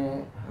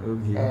and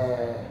okay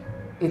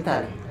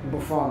Italy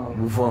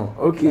Buffon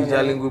okay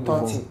Jalingo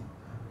Buffon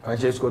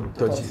Francesco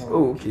Totti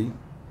oh okay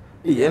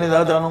any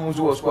that no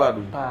musu squad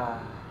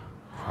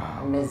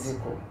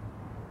Mexico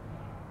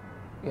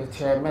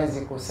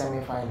Mexico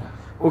semi-final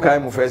okay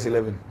my first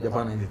 11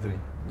 Japan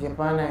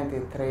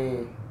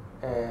 93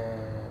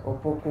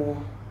 Opoku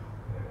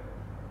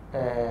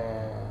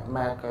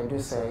Mark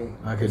Dusey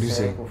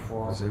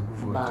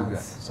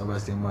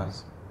Sebastian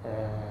Mars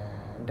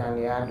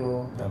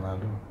Daniado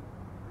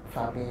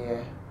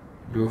Fabien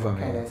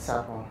Kenneth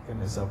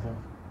Sapon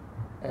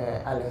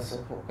Alex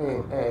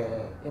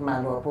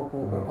Emmanuel Opoku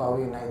Okwa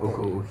United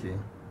okay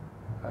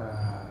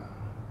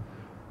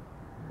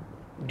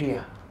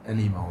Dear.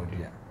 Any more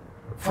dear.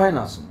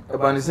 Finance.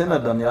 About the same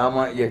than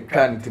Yama, you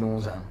can't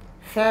know.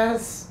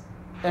 First,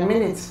 a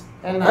minute,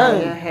 and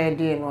I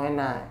heard in when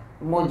I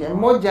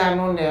Moja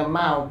no ne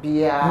ma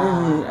bia.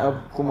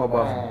 I've come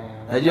about.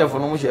 I just for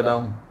no much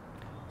down.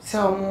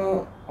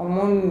 So,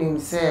 nim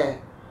say,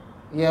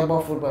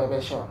 Yeboah football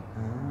be sure.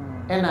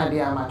 And I be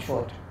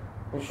matured.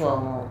 We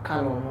sure no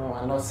cano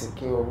and not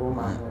secure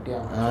Roma.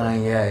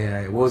 Yeah,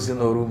 it was in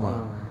no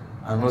rumor.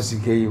 And no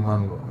secure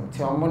mango.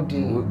 Tell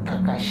Modi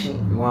Kakashi.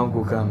 One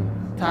cook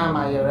can. Time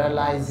I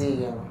realize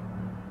it.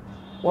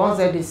 Once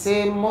they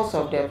say most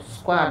of the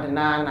squad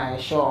now I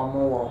show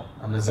more.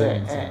 Under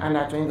 20.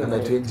 Under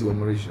 20 were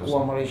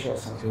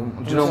Mauritius. Do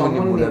you know when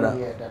you put that?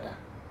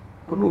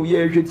 No,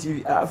 yeah,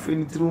 TV. I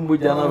feel through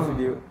Mojana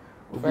video.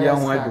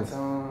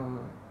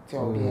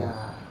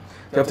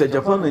 After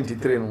Japan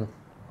 93,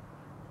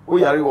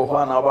 we are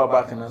one hour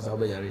back in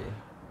Sabayari.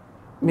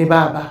 Me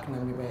back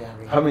na me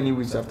How many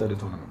weeks after the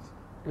tournament?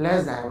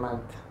 Less than a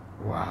month.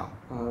 Wow.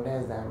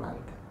 Less than a month.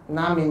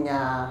 Now me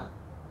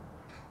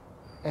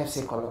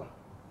FC Cologne.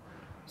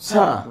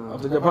 Sir,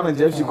 after Japan and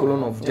FC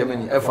Cologne of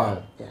Germany,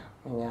 FR.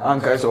 Yeah.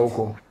 Anka is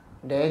okay.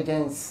 The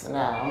agents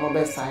now I'm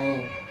about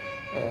sign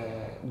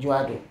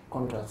Juado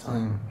contract.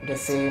 The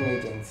same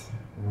agents.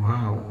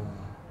 Wow.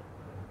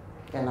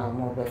 And I'm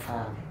mobile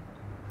farm.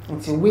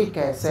 Until week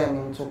I send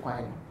him to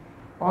Quine.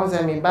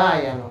 Once me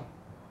buy no.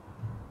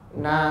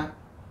 Na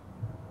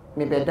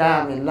me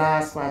beda me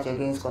last match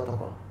against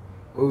Kotoko.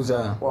 Who's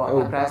that?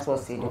 Or Transport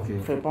Stadium.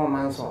 Fripon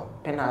Manson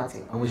penalty.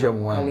 And we have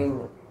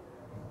one.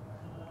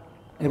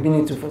 I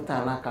been to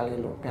Futa na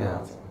Kalilo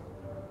penalty.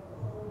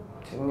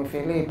 Till me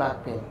feel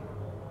back pain.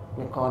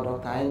 Me call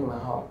doctor in my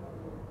home.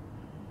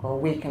 Or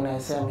week and I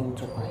send him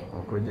to Quine.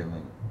 Okay,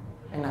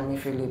 and I me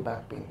feel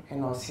back pain.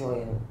 And also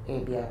in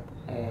ABA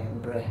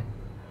bread.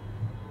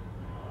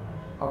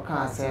 Or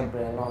can't say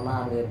bread, no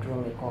man me drew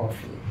me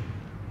coffee.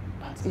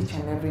 But each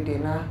and every day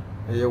now,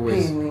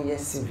 pain me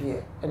yes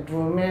severe. A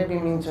drew maybe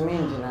mean to me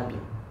in Jinabi.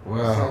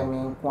 Wow. So I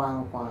mean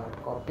kwan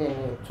or pain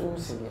me too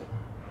severe.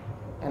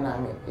 And I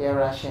mean here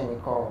rushing me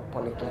call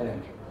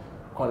polyclinic,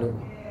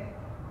 colleague.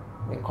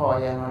 Me call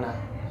Yanona,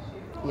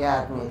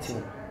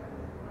 admitting.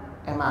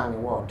 Emma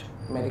ward,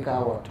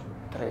 medical ward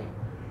 3.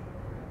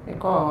 Me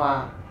call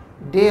her,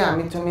 they are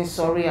me to me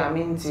sorry, I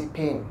mean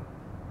pain.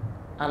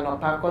 And no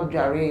paco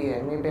Jara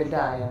and maybe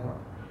die.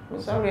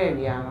 I'm sorry,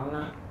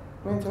 Diana.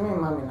 Meant to me,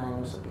 Mammy, 9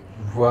 years ago.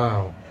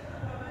 Wow.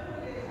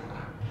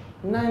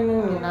 9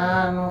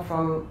 years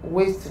from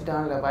waist to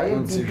down level. I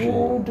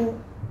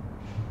do.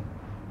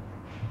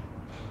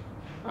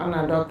 And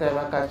a doctor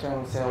ever catch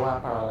him say, "Why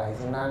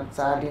paralyzed?" And I'm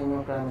sad in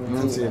your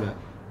prime.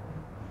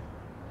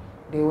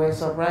 They were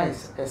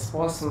surprised, a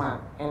sportsman,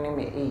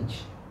 enemy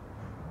age.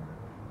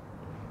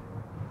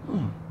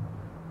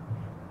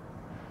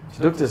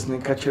 Doctors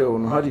need catch you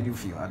on. How did you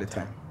feel at the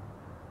time?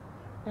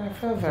 I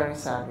felt very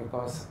sad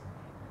because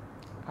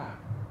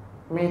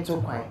me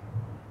too quiet.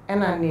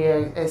 And I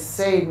near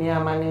say near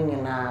money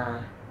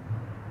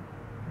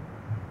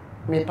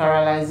me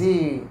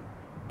paralyzed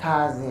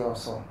Thursday or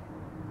so.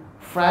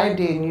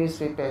 Friday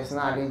newspapers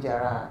now they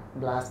Jara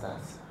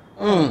blasters.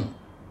 No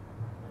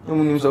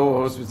news of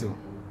hospital.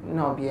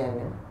 No be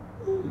any.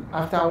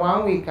 After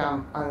 1 week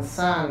I'm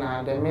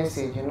answer the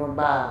message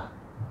bar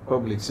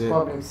public say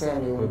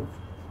me.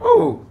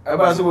 Oh,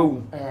 about so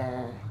wow.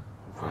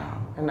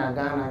 And I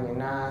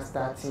Ghana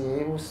start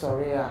here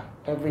sorry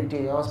every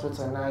day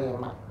hospital na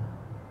yema.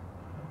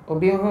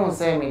 Obi hu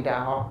say me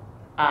da ho.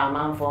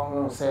 Man for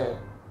hu say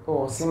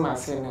oh see my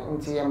sin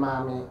nti ye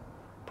mama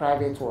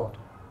private ward.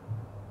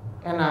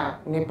 And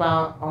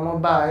nipa omo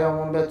ba ya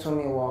omo beto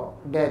me wo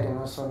bed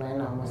no so no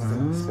na mo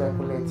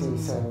speculate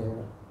say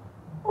me.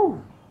 Oh.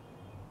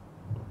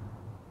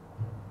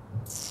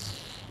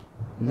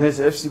 Next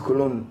FC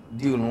Cologne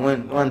deal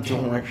one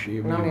thing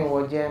actually. Now me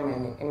was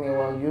Germany, me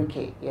was UK.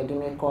 You did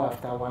me call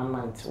after 1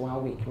 month,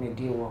 1 week. Me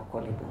deal work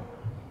callable.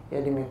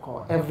 You did me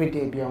call every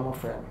day. Be on my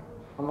friend.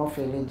 I'm not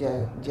feeling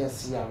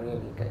just here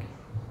really good.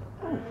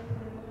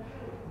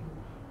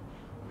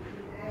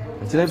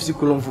 It's an FC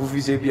Cologne for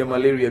visa be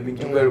malaria being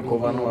to very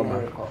recover no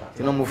about.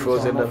 You know more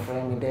frozen than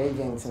friend. The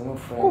agents no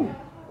friend.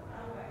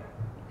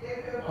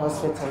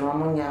 Hospital,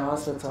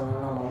 hospital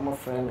no more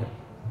friend.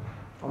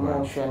 I'm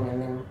not sure my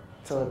name.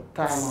 So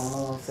time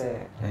almost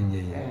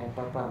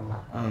papa ma.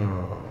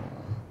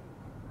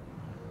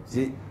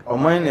 See, o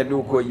mine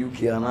do ko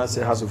UK and I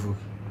say house of food.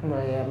 No,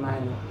 yeah,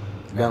 mine.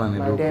 Ghana ne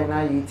do. But then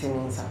I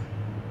eating inside.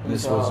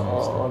 This was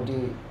or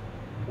the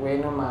we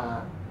no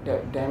ma the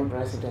then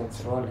President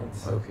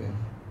Rollins. Okay.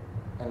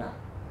 And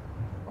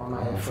on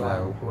my fly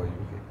ko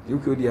UK.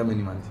 UK how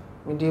many months?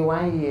 Me did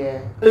 1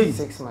 year,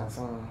 6 months.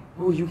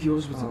 Oh, UK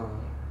hospital.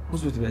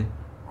 Hospital.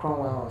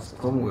 Cromwell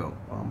Hospital. Cromwell.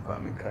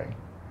 I'm crying.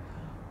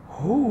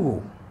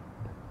 Oh,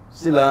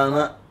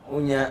 Silana,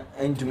 Unya,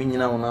 and to me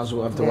now,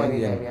 also after 1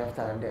 year.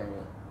 After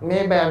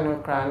maybe I'm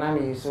not crying.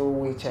 I'm so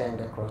wheelchair and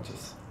the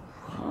crutches.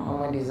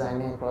 I'm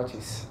designing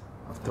crutches.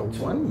 After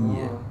 1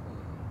 year.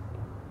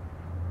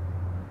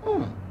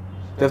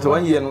 After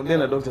 1 year, no, then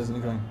the doctors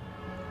in the kind.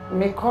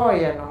 Me call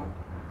you know.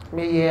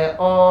 Me hear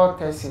all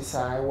tests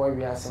I what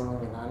we are saying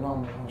I know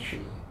more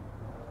she.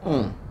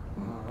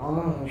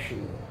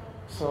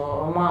 So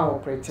Oma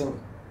operating.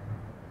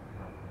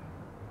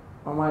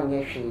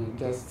 Oma she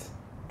just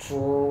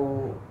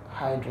through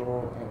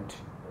hydro and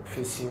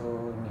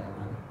physio.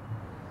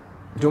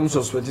 Don't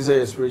suspect is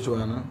a spiritual,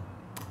 no?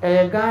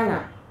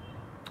 Ghana.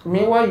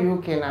 Me wa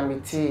UK na me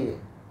tea.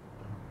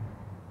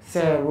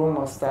 Say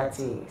rumor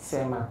started.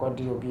 Say my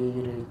body obi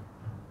yiri.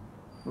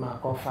 My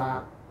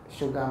coffee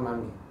sugar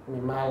mommy. Me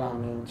mala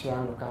me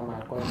chiano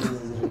kama body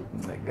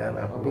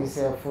yiri. Obi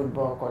say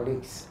football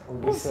colleagues.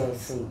 Obi say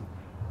see.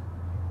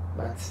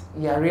 But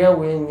yare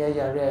we nye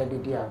yare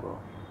didi agro.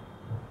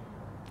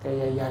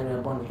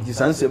 Yare boni. It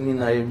is answer me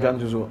na you can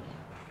do.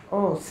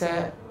 Oh,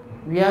 say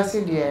we are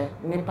see there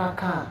nipa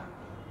ka.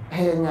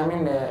 Hey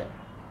nyame na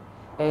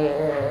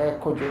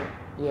kojo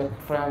ye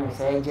friend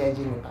say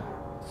jeje nipa.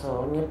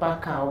 So nipa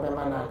ka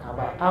obema na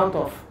kaba out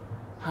of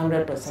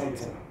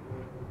 100%.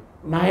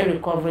 My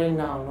recovery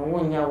now no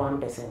one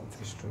 1%.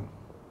 It's true.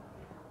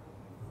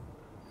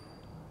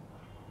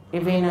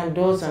 Even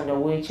those on the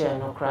wheelchair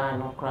no cry.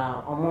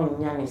 Omo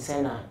nya ni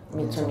sena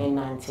me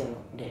 2019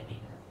 debi.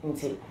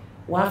 Nti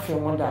wa fi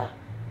moda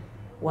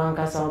wan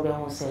kasa obe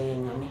ho say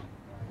nyame.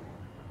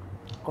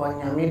 Ko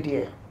nyame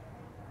de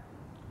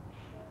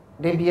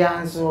debi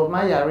anso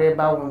ma yare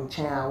ba wo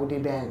nchen a wo de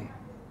ben.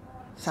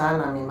 Sa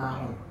na me ma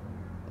ho.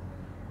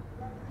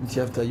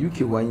 After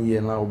UK 1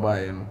 year now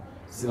buy no.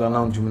 Still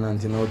around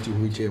 2019 now to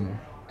wheelchair mo.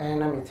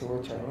 Na me to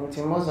wheelchair.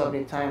 Nti most of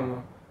the time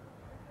no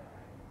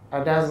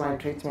that's my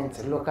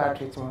treatment, local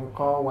treatment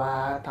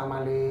called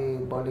Tamale,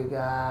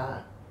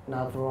 Boliga,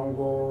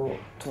 Navrongo,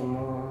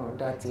 Tumu,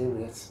 that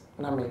areas.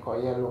 Na me call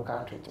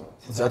local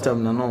treatment. That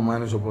time no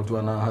man support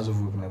to na house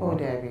of work. Oh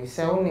there be.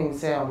 Say unim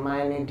say on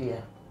mine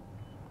dear.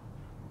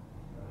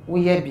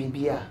 We hear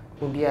bibia,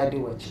 obi ade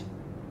wachi.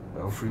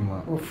 Free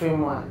man. Free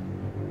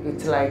man.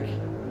 It's like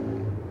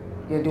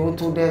you do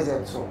 2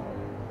 desert so.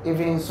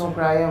 Even so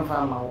crying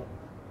farmer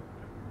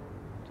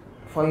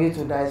for you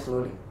to die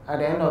slowly. At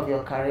the end of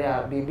your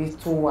career, baby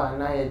 2 and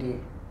now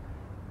you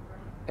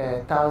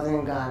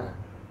 1,000 Ghana.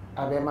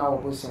 Abema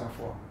Obusia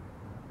for.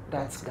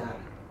 That's Ghana.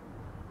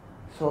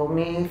 So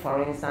me,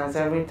 for instance,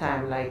 every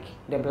time like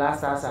the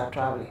blasters are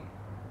traveling,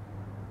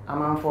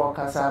 I'm on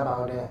forecast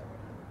about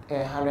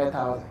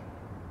 100,000.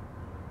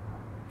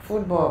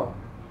 Football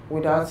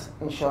without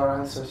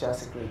insurance, social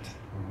security.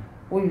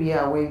 We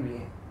are way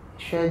we.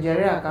 Share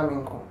Jara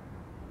coming home.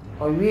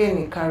 Or we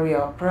any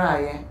career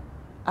prior.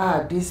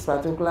 This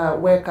particular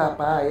wake up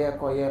ye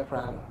ko ye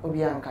plan obi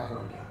anka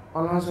no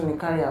ono so ni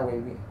carry away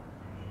we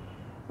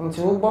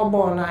nti wo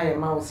bobo na ye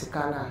ma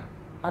usika na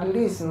at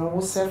least no wo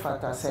self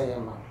at say ye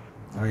ma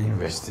I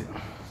invested.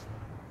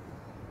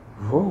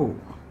 Oh,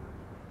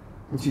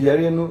 nti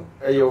yare no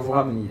for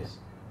how many years?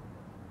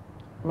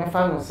 Me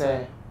fa no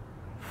say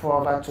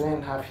for about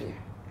 2.5 years.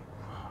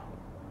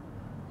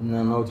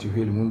 Na na to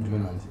heal mu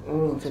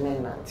 2019.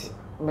 2019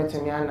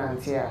 metumi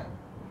ananti a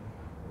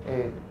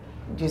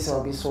Jesus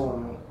will be so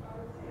me,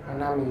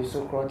 and I'm use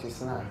so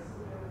crutches now.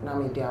 Now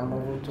me dey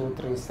move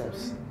 2-3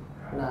 steps.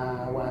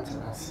 Na what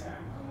nas.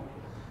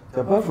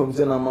 Apart from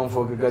saying a man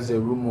for because a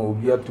room or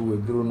be to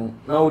withdraw no.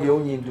 Now the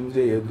only to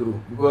say a draw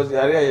because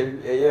the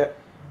area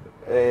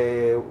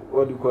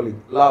what do you call it?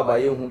 Lab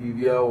by who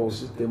be or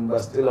system but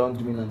still on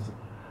dominant.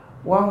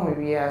 One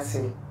we are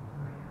say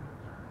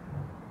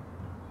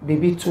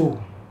baby 2.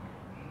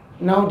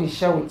 Now the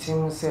share with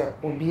him say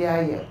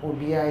obiaye.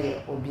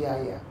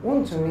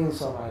 Want to mean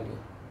so value.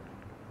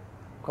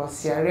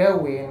 Cause your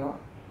way no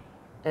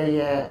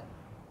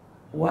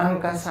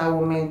one kasa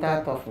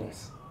mental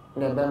toughness.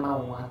 Nebema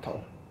wato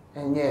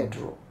and ye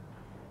draw.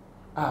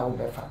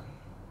 Ubefa.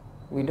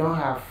 We don't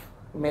have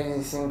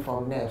medicine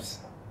for nerves.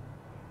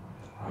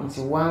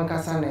 Until one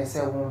kasa na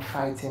say won't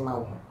fight him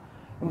out.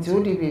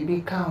 Until the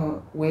baby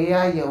come we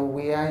are you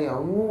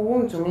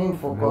want to mean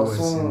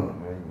focus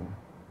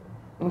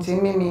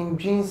until me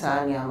dreams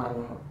are near my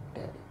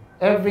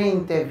every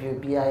interview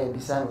be I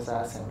besides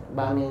asking,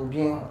 but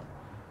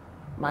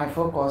my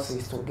focus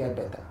is to get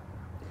better.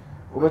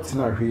 What's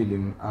not really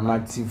an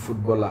active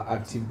footballer,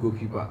 active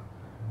goalkeeper?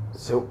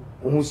 So,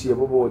 who's your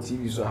Yeboah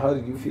TV? So, how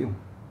did you feel?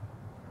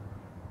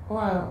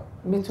 Well,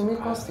 me to me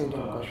cost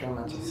stadium cultural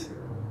matches.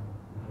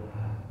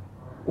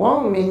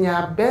 One of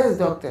my best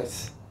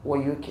doctors were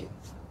UK.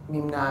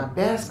 My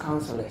best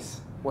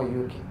counselors were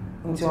UK.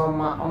 Until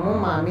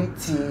ọmọ mi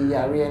ti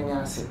yare ni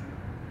ase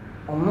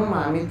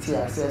ọmọ mi ti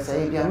ase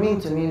say bia me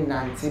to me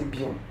nanti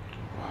biom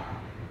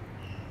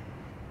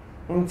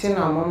until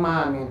na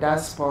ọmọ mi that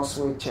sports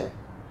wheelchair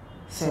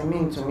say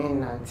me to me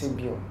nanti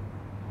biom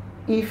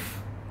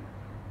if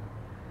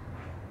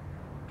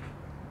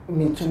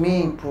me to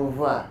me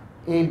improve ab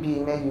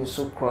me use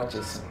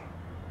crutches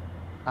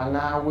and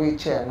now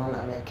wheelchair no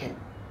na make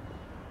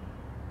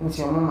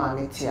until ọmọ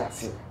mi ti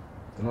ase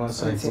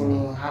until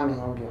me ha me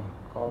biom.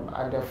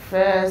 At the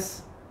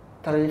first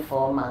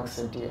 3-4 months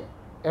a day,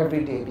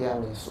 every day be a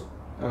miso.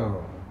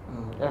 Oh.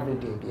 Every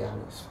day be a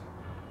miso.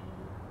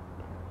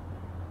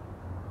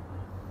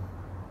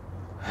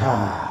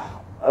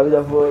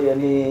 Abidafo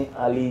yani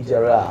Ali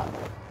Jara.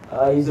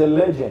 He's a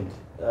legend.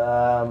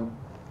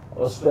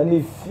 Was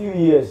spending a few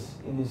years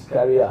in his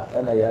career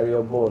in a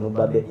area ball,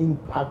 but the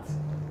impact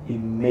he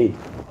made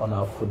on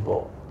our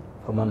football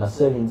from under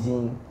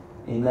 17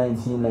 in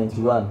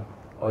 1991,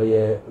 or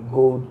a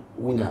gold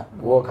winner,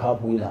 World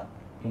Cup winner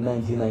in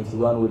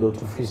 1991 with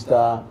Otto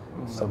Pfister,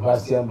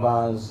 Sebastian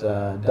Barnes,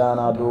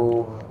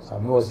 Danado,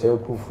 Samuel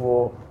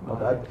Sekufo,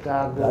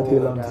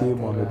 that team,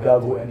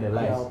 Gago and the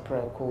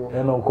likes.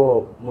 And of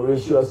course,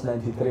 Mauritius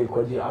 93,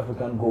 Kwaji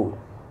African gold.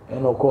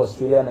 And of course,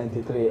 Australia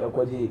 93,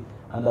 Kwaji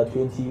under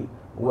 20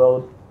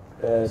 world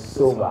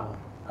silver.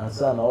 And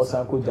son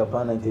also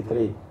Japan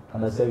 93,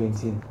 under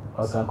 17,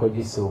 also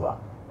Kwaji silver.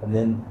 And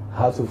then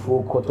had to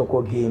full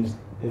Kotoko games.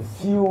 The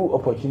few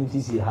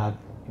opportunities he had,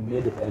 he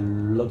made a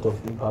lot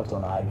of impact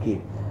on our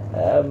game.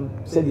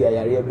 Said the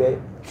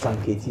Ayarebe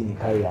Sanketi in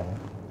Karian,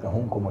 the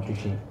home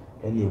competition,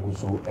 and he was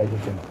so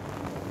educated.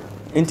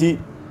 Inti,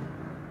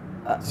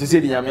 she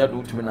said, Yamia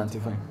do to me,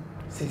 Nantify.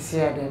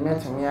 Cecilia, they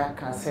met me, I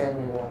can say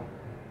me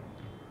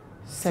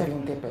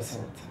 70%,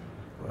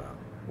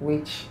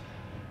 which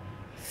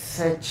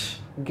such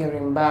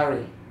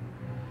Girimbari,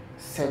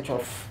 such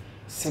of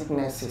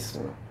sicknesses.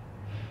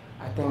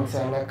 I think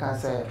I can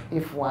say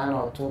if 1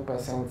 or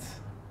 2%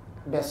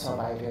 best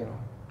survive,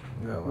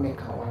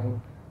 make a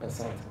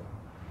 1%.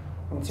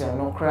 Until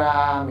no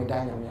cry, me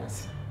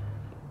danyamias.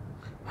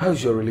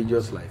 How's your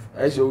religious life?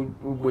 I saw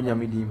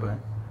Ubunyami Diva.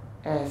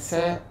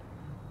 Say,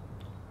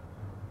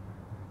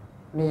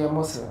 me a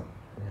Muslim.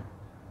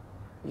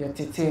 Your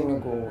titi me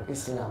go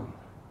Islam.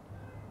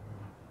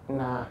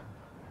 Now,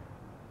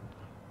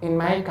 in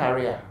my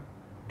career,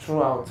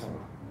 throughout,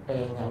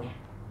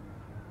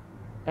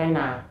 and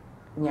now,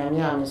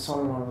 Nyamia me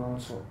someone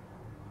so.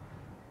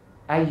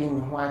 I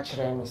didn't watch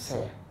me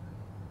say,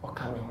 or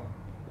coming home.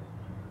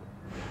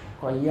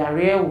 For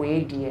yare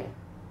way dear,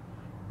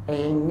 a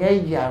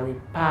yare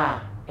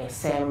pa a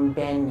same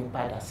ben ni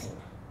padasin.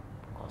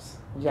 Because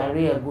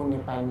yare a guni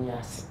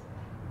paniasi.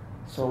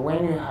 So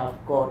when you have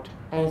God,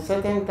 and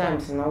certain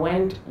times, you know,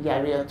 when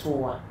yare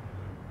toa,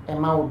 a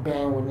mau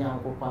ben when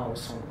you go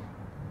soon.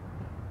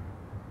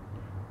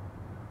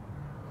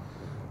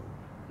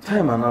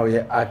 Time and now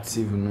you're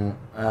active, no.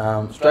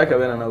 Striker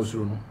when I was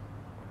room.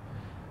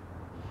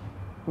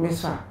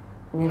 Miss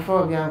me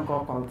for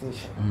Bianco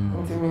competition.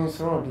 Into means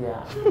road,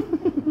 yeah.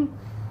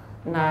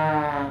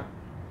 Na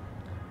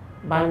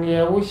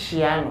Bandia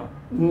Wushiano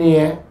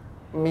near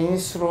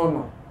means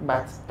rono,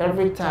 but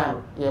every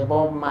time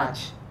Yeboah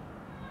match,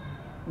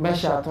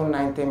 measure to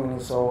 90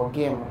 minutes or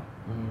game,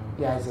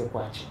 yeah, as a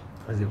watch.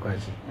 As a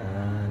watch.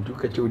 Do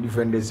catch your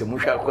defenders,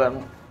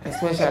 Mushaquan.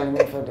 Especially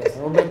me for this.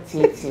 Robert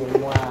Titi,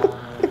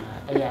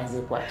 as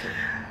a watch.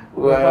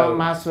 Well,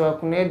 Master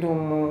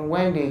Kunedum,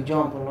 when they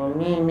jump, no,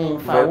 me,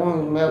 if I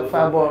won't make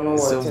Fabo, no,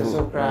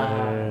 so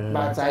proud.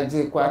 But I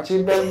did quite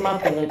a bad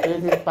map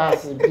penetrated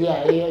pass,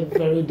 yeah,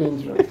 very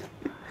dangerous.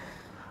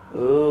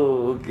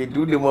 Oh, okay,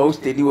 do the most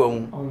steady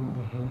one.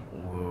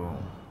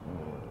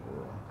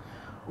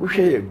 We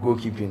share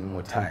goalkeeping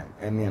more time,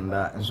 any and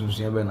that, and so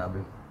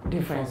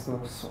difference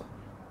no so.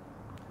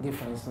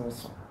 Difference no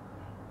so.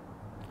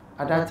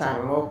 At that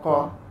time, we'll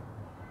call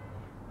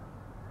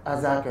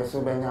Azake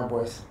Subenya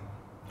boys.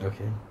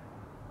 Okay.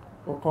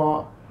 We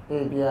call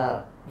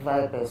Abia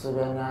Viper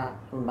Subenya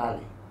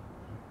Mbali.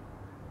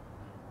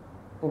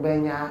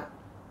 Ubenya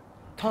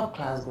top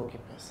class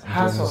goalkeepers.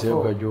 Has of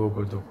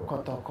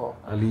Kotoko.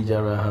 Ali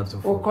Jara has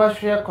of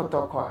Ukoshia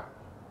Kotoko.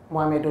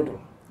 Mohamed Dodo.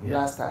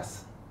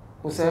 Blasters.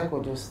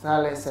 Useko just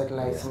Starlight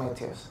Satellites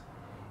Meteors.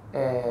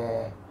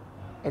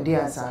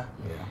 Ediansa.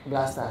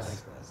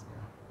 Blasters.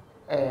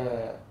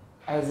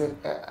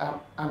 Isaac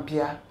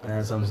Ampia.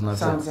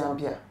 Samson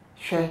Ampia.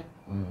 Share.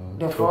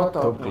 The four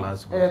top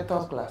class.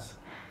 Top class.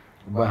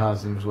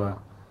 Bahas him so.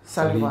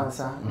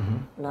 Salivansa.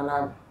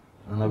 Nana.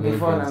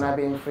 Before Nana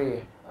being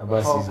free.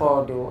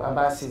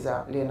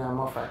 Abasiza, Lena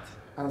Moffat,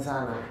 and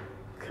Sana.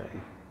 Okay.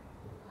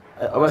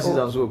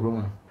 Abasiza so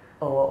groom.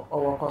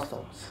 Our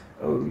customs.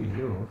 Oh,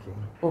 okay.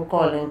 Who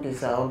call him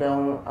Pisa,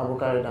 Obel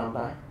Abukari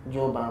Damba,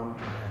 Joe Bam.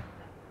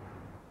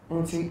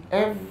 Until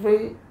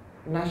every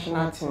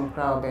national team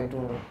crowd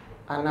bedroom,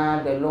 and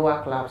now the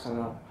lower clubs,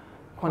 no,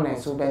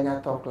 Connect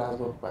Ubenya top class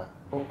goalkeeper,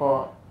 who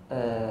call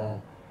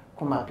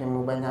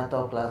Kumapim Ubenya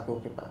top class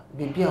goalkeeper,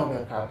 Bibia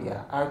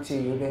Obekabia, RT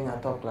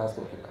Ubenya top class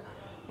goalkeeper.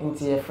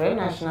 Into a friend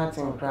national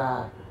team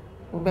cry,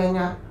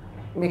 Ubenya,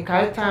 me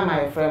carry time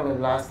my friend with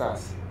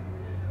blasters.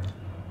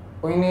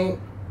 Only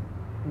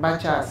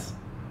batchers,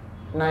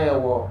 now you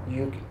war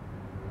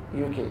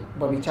UK,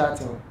 Bobby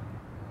chatting,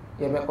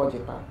 Yeboah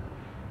Japan.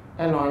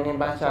 And only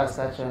batchers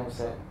such and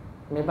say,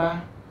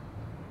 maybe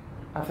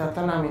after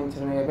tournament,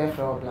 you know, you better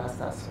for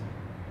blasters.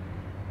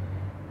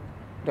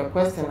 The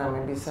question I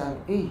may be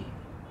saying, hey,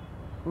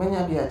 many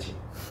biachi.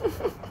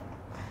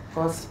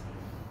 Because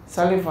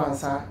Sullivan,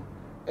 sir.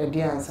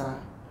 Ediansa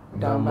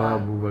Damba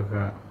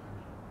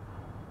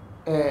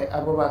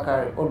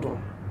Abubakar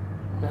Odum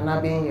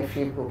Nana being a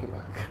field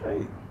goalkeeper.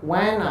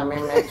 When I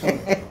met him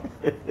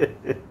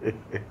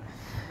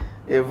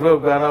If you go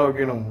now,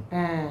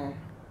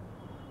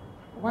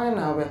 why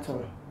now better?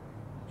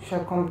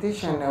 Share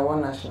competition at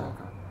one national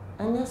camp.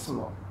 And yes,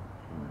 more.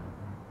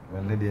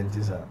 When lady and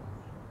Tisa.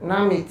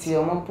 Now me tea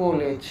on my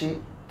pole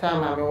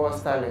time I was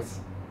starless.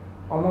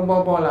 On my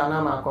ball and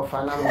I'm a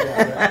coffin.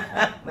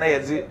 Now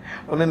you see,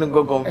 only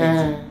go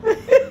compete.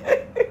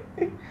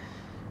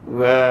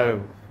 Wow.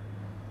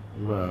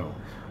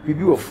 We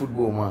do a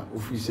football man.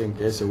 If you say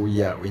yes,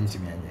 we are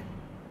winning.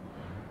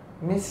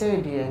 Me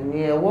say dear,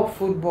 near what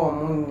football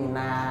moon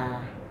na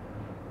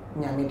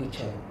nyame di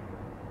chair.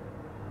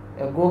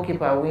 A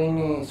goalkeeper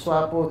winning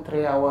swap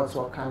 3 awards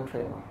for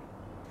country.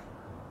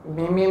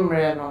 Me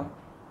no,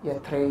 ye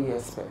 3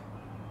 years pe.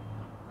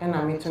 And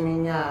I meet me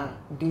nya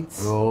did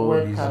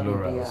World Cup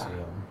here.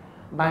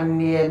 But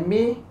near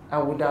me, I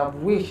would have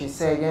wished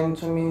say yen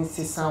to me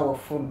season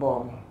of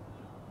football.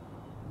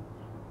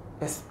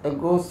 It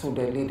goes to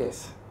the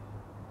leaders.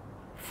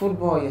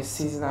 Football is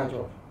seasonal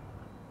job.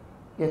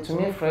 Yet to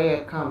me for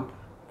a camp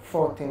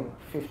 14,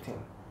 15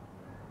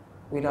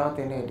 without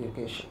any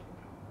education.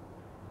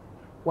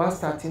 While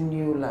starting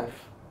new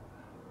life.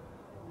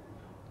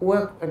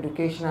 Work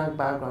educational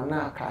background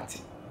now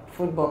cut.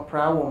 Football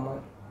proud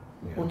woman.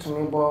 Who to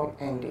me ball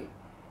ending.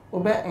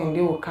 Ube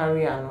ending will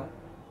carry on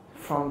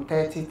from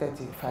 30,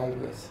 35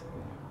 years.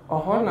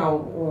 Or now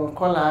we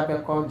call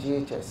our called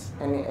GHS,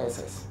 any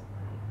SS.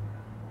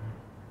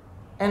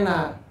 And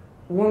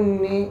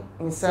wunni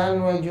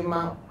inside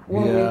juma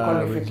wunni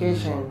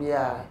qualification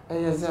bia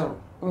zero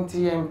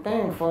until you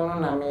paying for no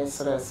na me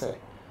stress.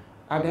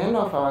 At the end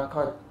of our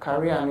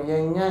career no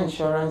nya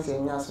insurance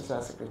nya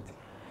social security.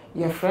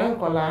 Your friend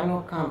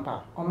Colano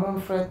Campa, among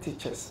friend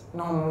teachers,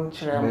 no one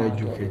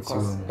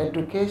because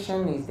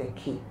education is the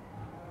key.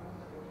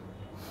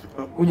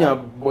 Unya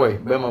boy,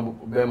 Bema.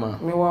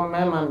 Me want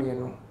Mama, you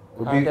know.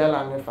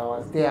 Adela and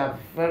Flowers. They are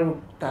very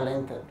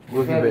talented.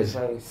 Very.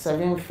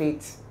 7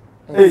 feet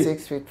and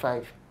 6 feet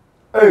 5.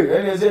 Hey,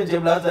 and you say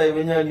last time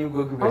when you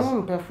go to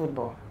play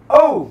football.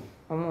 Oh!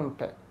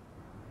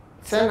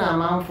 Send a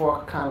man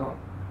for Kano.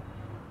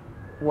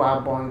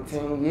 Wa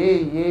bonting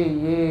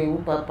ye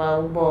u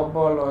papa u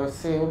ball or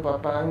say u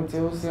papa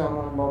until see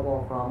among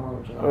bobo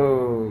from.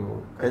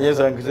 Oh, can you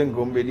say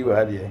Gombe you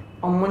had here?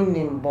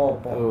 Nim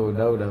bob. Oh,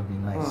 that would have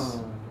been nice.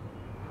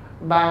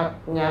 But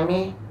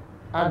Nyami,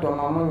 I don't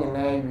know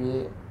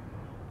in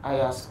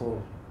higher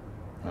school.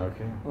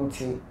 Okay.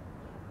 Until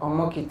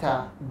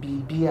Omokita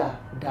Bibia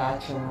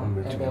Dachino.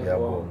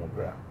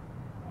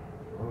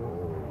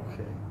 Oh,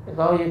 okay.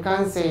 Because you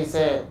can't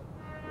say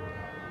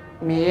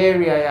me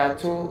area ya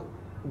to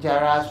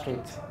Jara Street.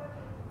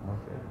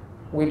 Okay.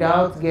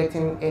 Without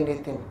getting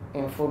anything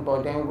in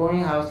football, then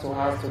going house to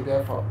house to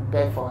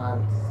beg for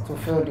hands to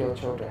feed your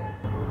children.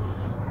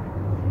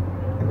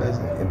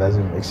 It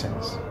doesn't make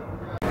sense.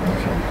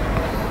 Okay.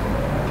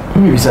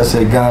 Maybe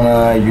say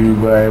Ghana,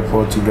 Uruguay,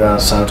 Portugal,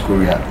 South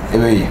Korea.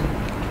 Ebe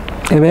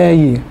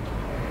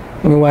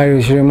me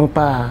worry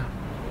Shirimupa.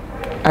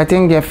 I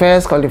think the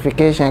first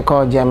qualification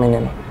called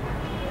Germany.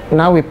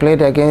 Now we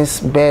played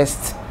against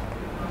best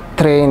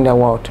 3 in the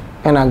world.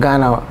 And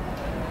Ghana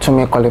to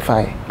make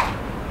qualify.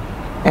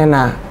 And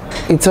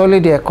it's only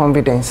their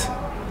confidence.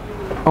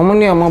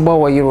 Omuni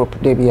omobo Europe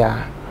they be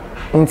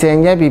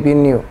Intenja bibi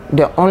new.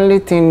 The only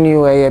thing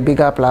new is a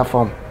bigger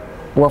platform.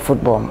 What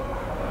football.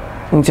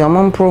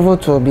 Intiamon provo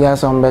to be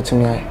as on bet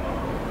me.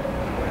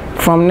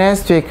 From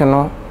next week, you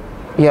know,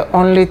 your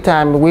only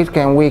time week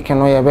and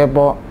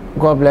your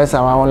God bless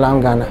our own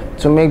land Ghana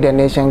to make the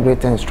nation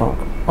great and strong.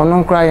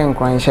 Onon cry and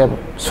crying shep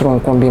surun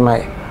kumbi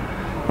mai.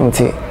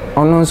 Inti.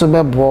 Onon so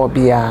be bo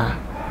bia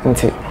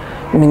nti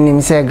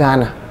minim say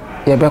Ghana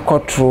ye be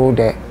cut through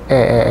the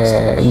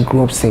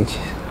group stage.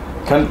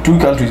 Can 2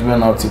 countries be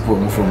out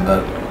from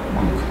that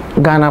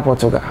group? Ghana,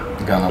 Portugal.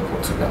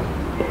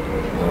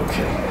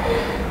 Okay.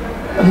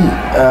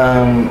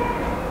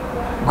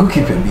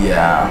 Goalkeeper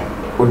bia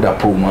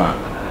Odapoma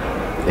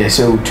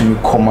say to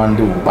command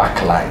the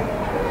back line.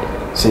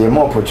 Say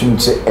more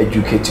opportunity to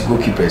educate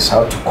goalkeepers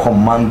how to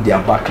command their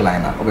back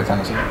line. What can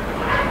you say?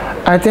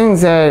 I think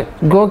the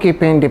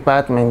goalkeeping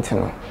department, you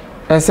know,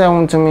 I say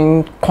want to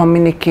mean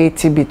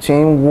communicate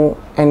between who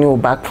and who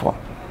back for.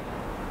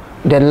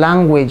 The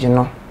language, you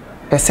know,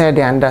 I say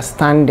the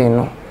understanding, you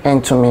know,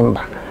 and to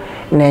member.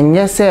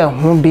 Then say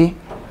who be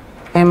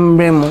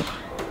emblem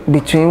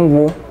between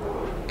who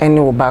and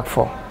who back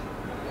for.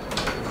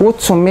 Who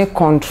to make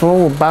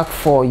control back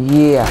for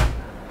year.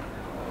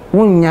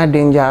 Who nya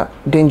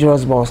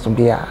dangerous balls to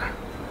be.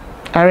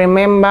 I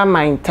remember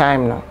my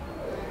time now.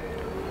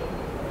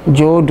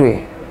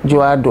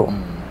 Joado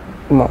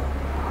mo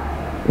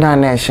na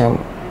nation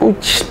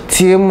uch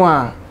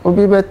tiemwa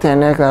obi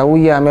betene ka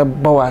uya me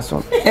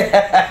bawaso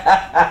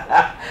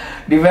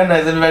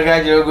defenders in the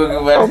go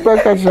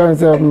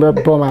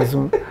me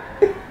bawaso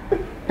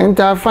and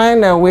I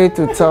find a way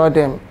to tell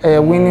them a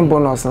winning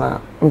bonus na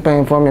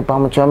mpay for me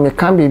pamucho me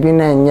can be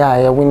na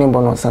nya a winning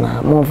bonus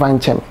na mo fan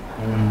chem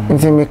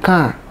nti me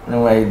can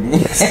no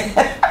idea.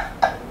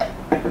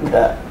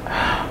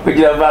 We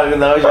just back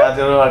now. I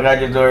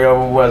got you to your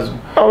was.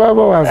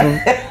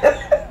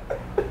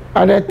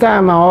 At the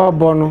time I was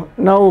born,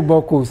 now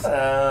Bocus.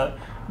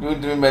 You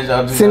do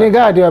measure.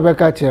 Senegal, you have a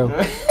catcher.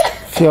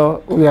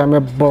 Sure, we are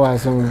a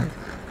boss. One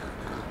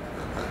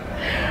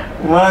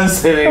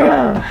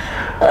Senegal.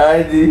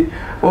 I did.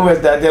 Who was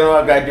that?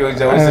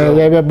 You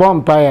have a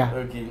bonfire.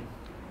 Okay.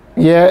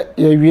 Yeah,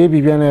 you be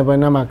a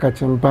banana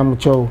catching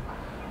Pamucho.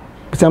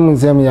 Some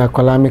them ya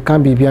call me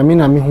can be a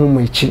mina me home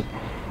with you.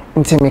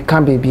 Until me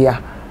can be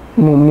a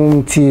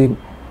moon tea.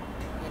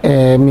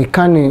 Me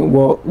can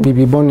what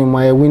be born in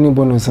my winning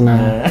bonus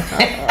now.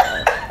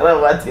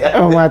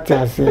 What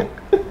I say.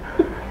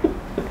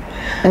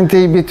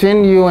 Until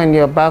between you and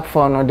your back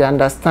phone, the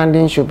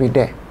understanding should be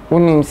there.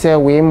 When him say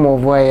we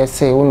move where I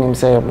say, when him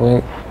say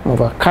we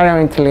move.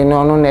 Currently,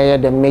 no,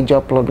 the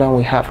major problem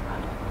we have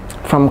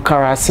from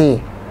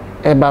Karasi,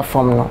 ever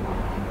from no,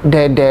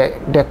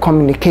 the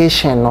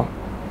communication no,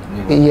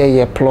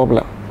 yeah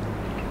problem.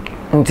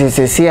 Until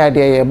se see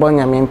idea ye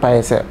bonya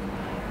empire say,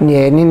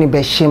 nye nini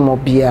be shame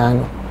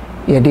obiano,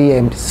 ye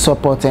de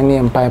support any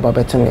empire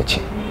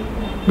babetunechi.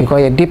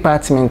 Because your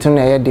department,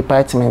 your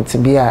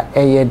department be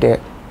the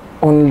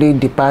only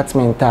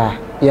department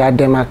you are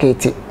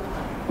demarcated.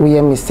 We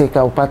are mistake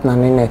our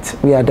partner in it.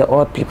 We are the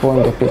odd people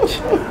on the pitch.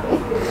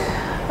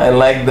 I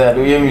like that.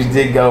 We are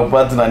mistake our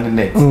partner in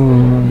it.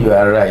 You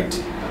are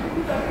right.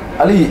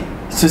 Ali,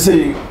 so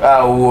say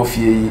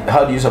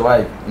how do you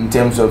survive in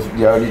terms of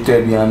the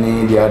auditor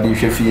biani, the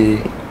audition?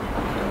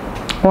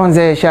 One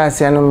day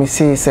I no me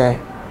see say,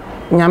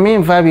 nyame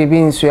mfa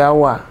bibi nsuya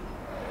wa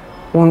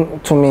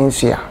to me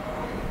nsuya.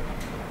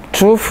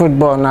 Through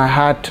football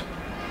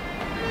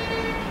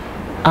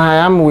I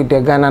am with the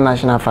Ghana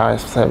National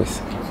Forest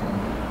Service.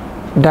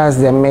 That's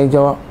the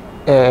major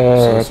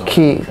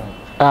key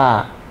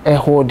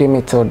holding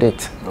me to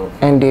date.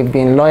 And they've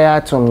been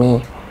loyal to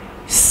me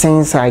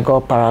since I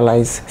got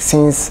paralyzed.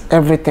 Since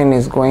everything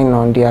is going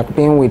on, they have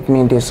been with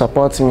me, they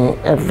support me,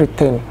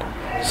 everything.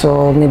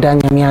 So me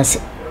danyamiasi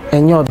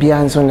enyo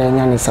bianzo na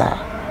nyanisa.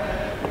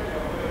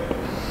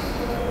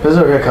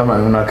 Pesa ya kama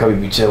unaka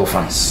bibiche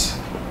fans.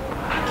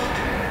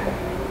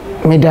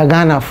 Me da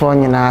Ghana for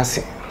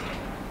nyinasi.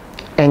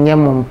 Enye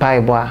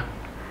mumpaibwa.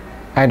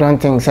 I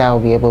don't think so I'll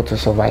be able to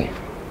survive.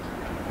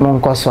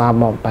 Monko so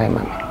amompai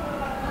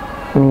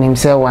mama. Meaning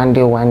say one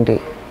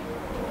day.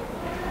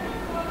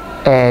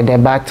 The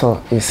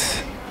battle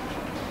is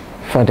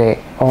for the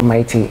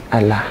Almighty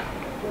Allah.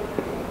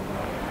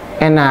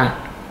 And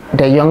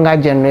the younger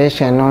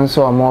generation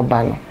also are more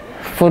ban.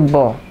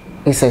 Football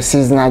is a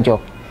seasonal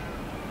job.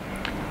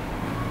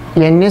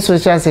 You need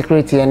social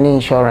security, you need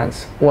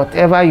insurance.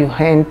 Whatever you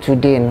earn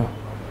today, no,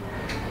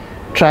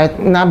 try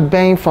not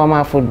being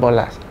former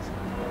footballers.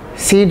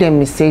 See the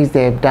mistakes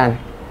they have done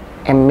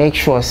and make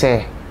sure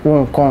say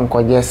won't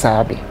conquer yes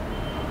sabi.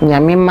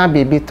 Nyamima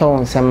baby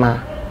town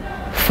sema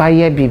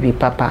fire baby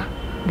papa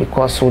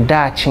because so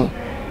dachi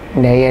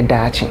na ye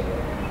dachi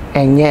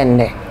enye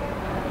ne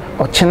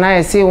ochina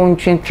ye say won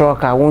twin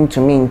truck I want to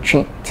mean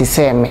twin ti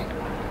say me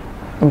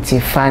nti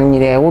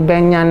fanyire wo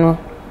benya no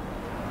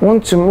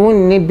want to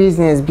won ne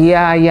business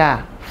bia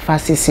ya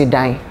fasisi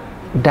dan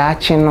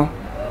dachi no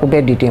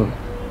obedidim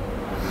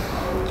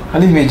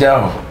Ali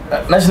Mejao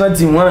national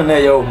team one na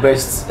your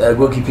best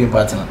goalkeeping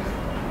partner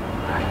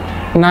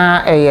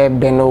na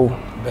Beno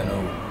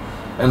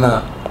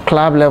and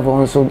club level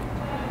also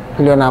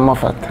Leonard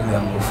Moffat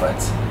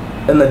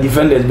and the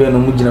defenders Beno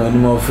mujina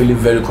anymore feeling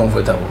very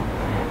comfortable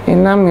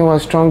in me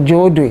was strong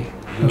Joado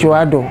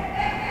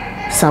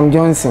Sam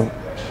Johnson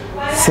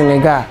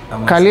Senegal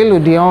Kalilu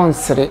the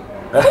onsre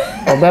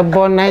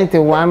obebo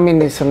 91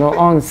 minutes no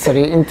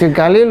onsre into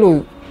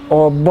Kalilu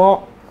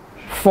obo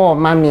 4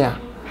 mamia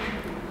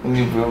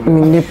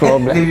Mini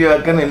problem.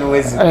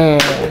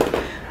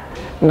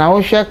 Now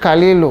we share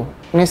Kalilu,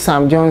 ni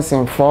Sam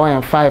Johnson 4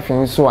 and 5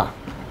 in Swa.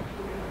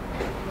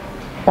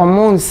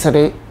 Almost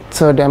 3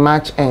 till the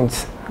match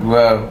ends.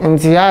 Wow. And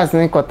the years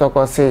ni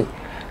kotoko say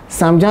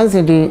Sam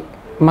Johnson di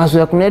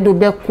maswekunedu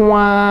be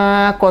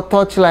kwa ko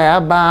touch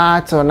like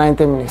about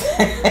 90 minutes.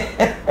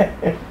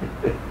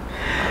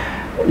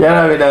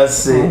 Jara with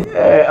us say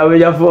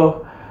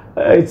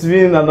it's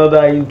been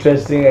another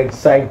interesting,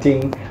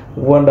 exciting,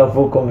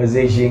 wonderful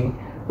conversation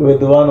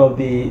with one of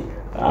the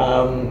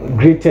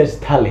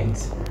greatest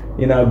talents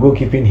in our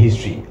goalkeeping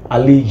history,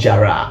 Ali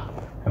Jara,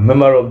 a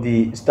member of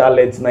the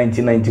Starlets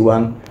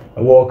 1991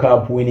 World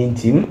Cup winning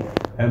team,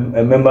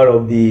 a member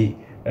of the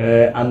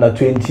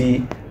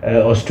Under-20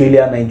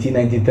 Australia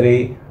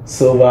 1993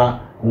 silver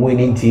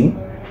winning team,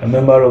 a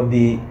member of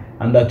the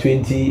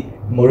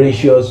Under-20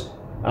 Mauritius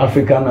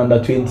African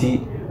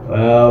Under-20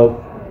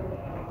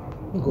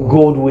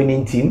 gold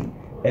winning team,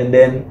 and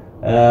then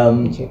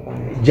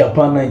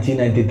Japan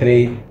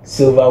 1993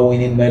 silver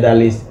winning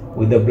medalist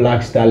with the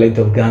Black Starlet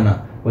of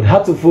Ghana. With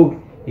Hatufuk,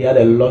 he had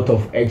a lot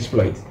of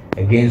exploits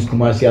against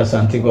Kumasi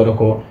Asante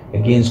Kotoko,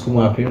 against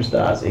Kuma Prim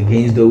Stars,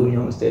 against the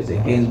Union States,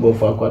 against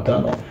Bofa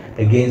Kwatano,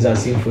 against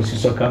Asim Fosu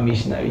Soccer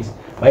Missionaries.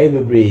 By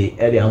every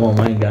Eddie Amon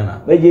Mine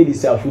Ghana. But you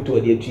yourself to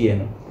a dear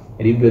Tiano,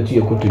 and you go to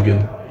your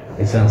Kotujum.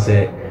 The son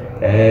said,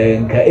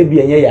 Kaebi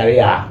and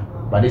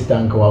Yarea, but this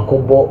time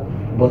Kawakobo.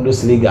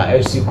 Bundesliga,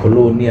 FC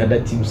Cologne ni other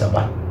teams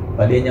aba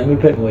but the nyame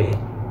pɛ no yɛ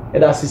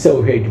ɛda se sɛ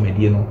wo hwɛ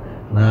adwumadie no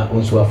na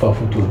onso afa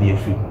foto bi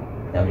afiri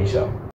nyame hyɛ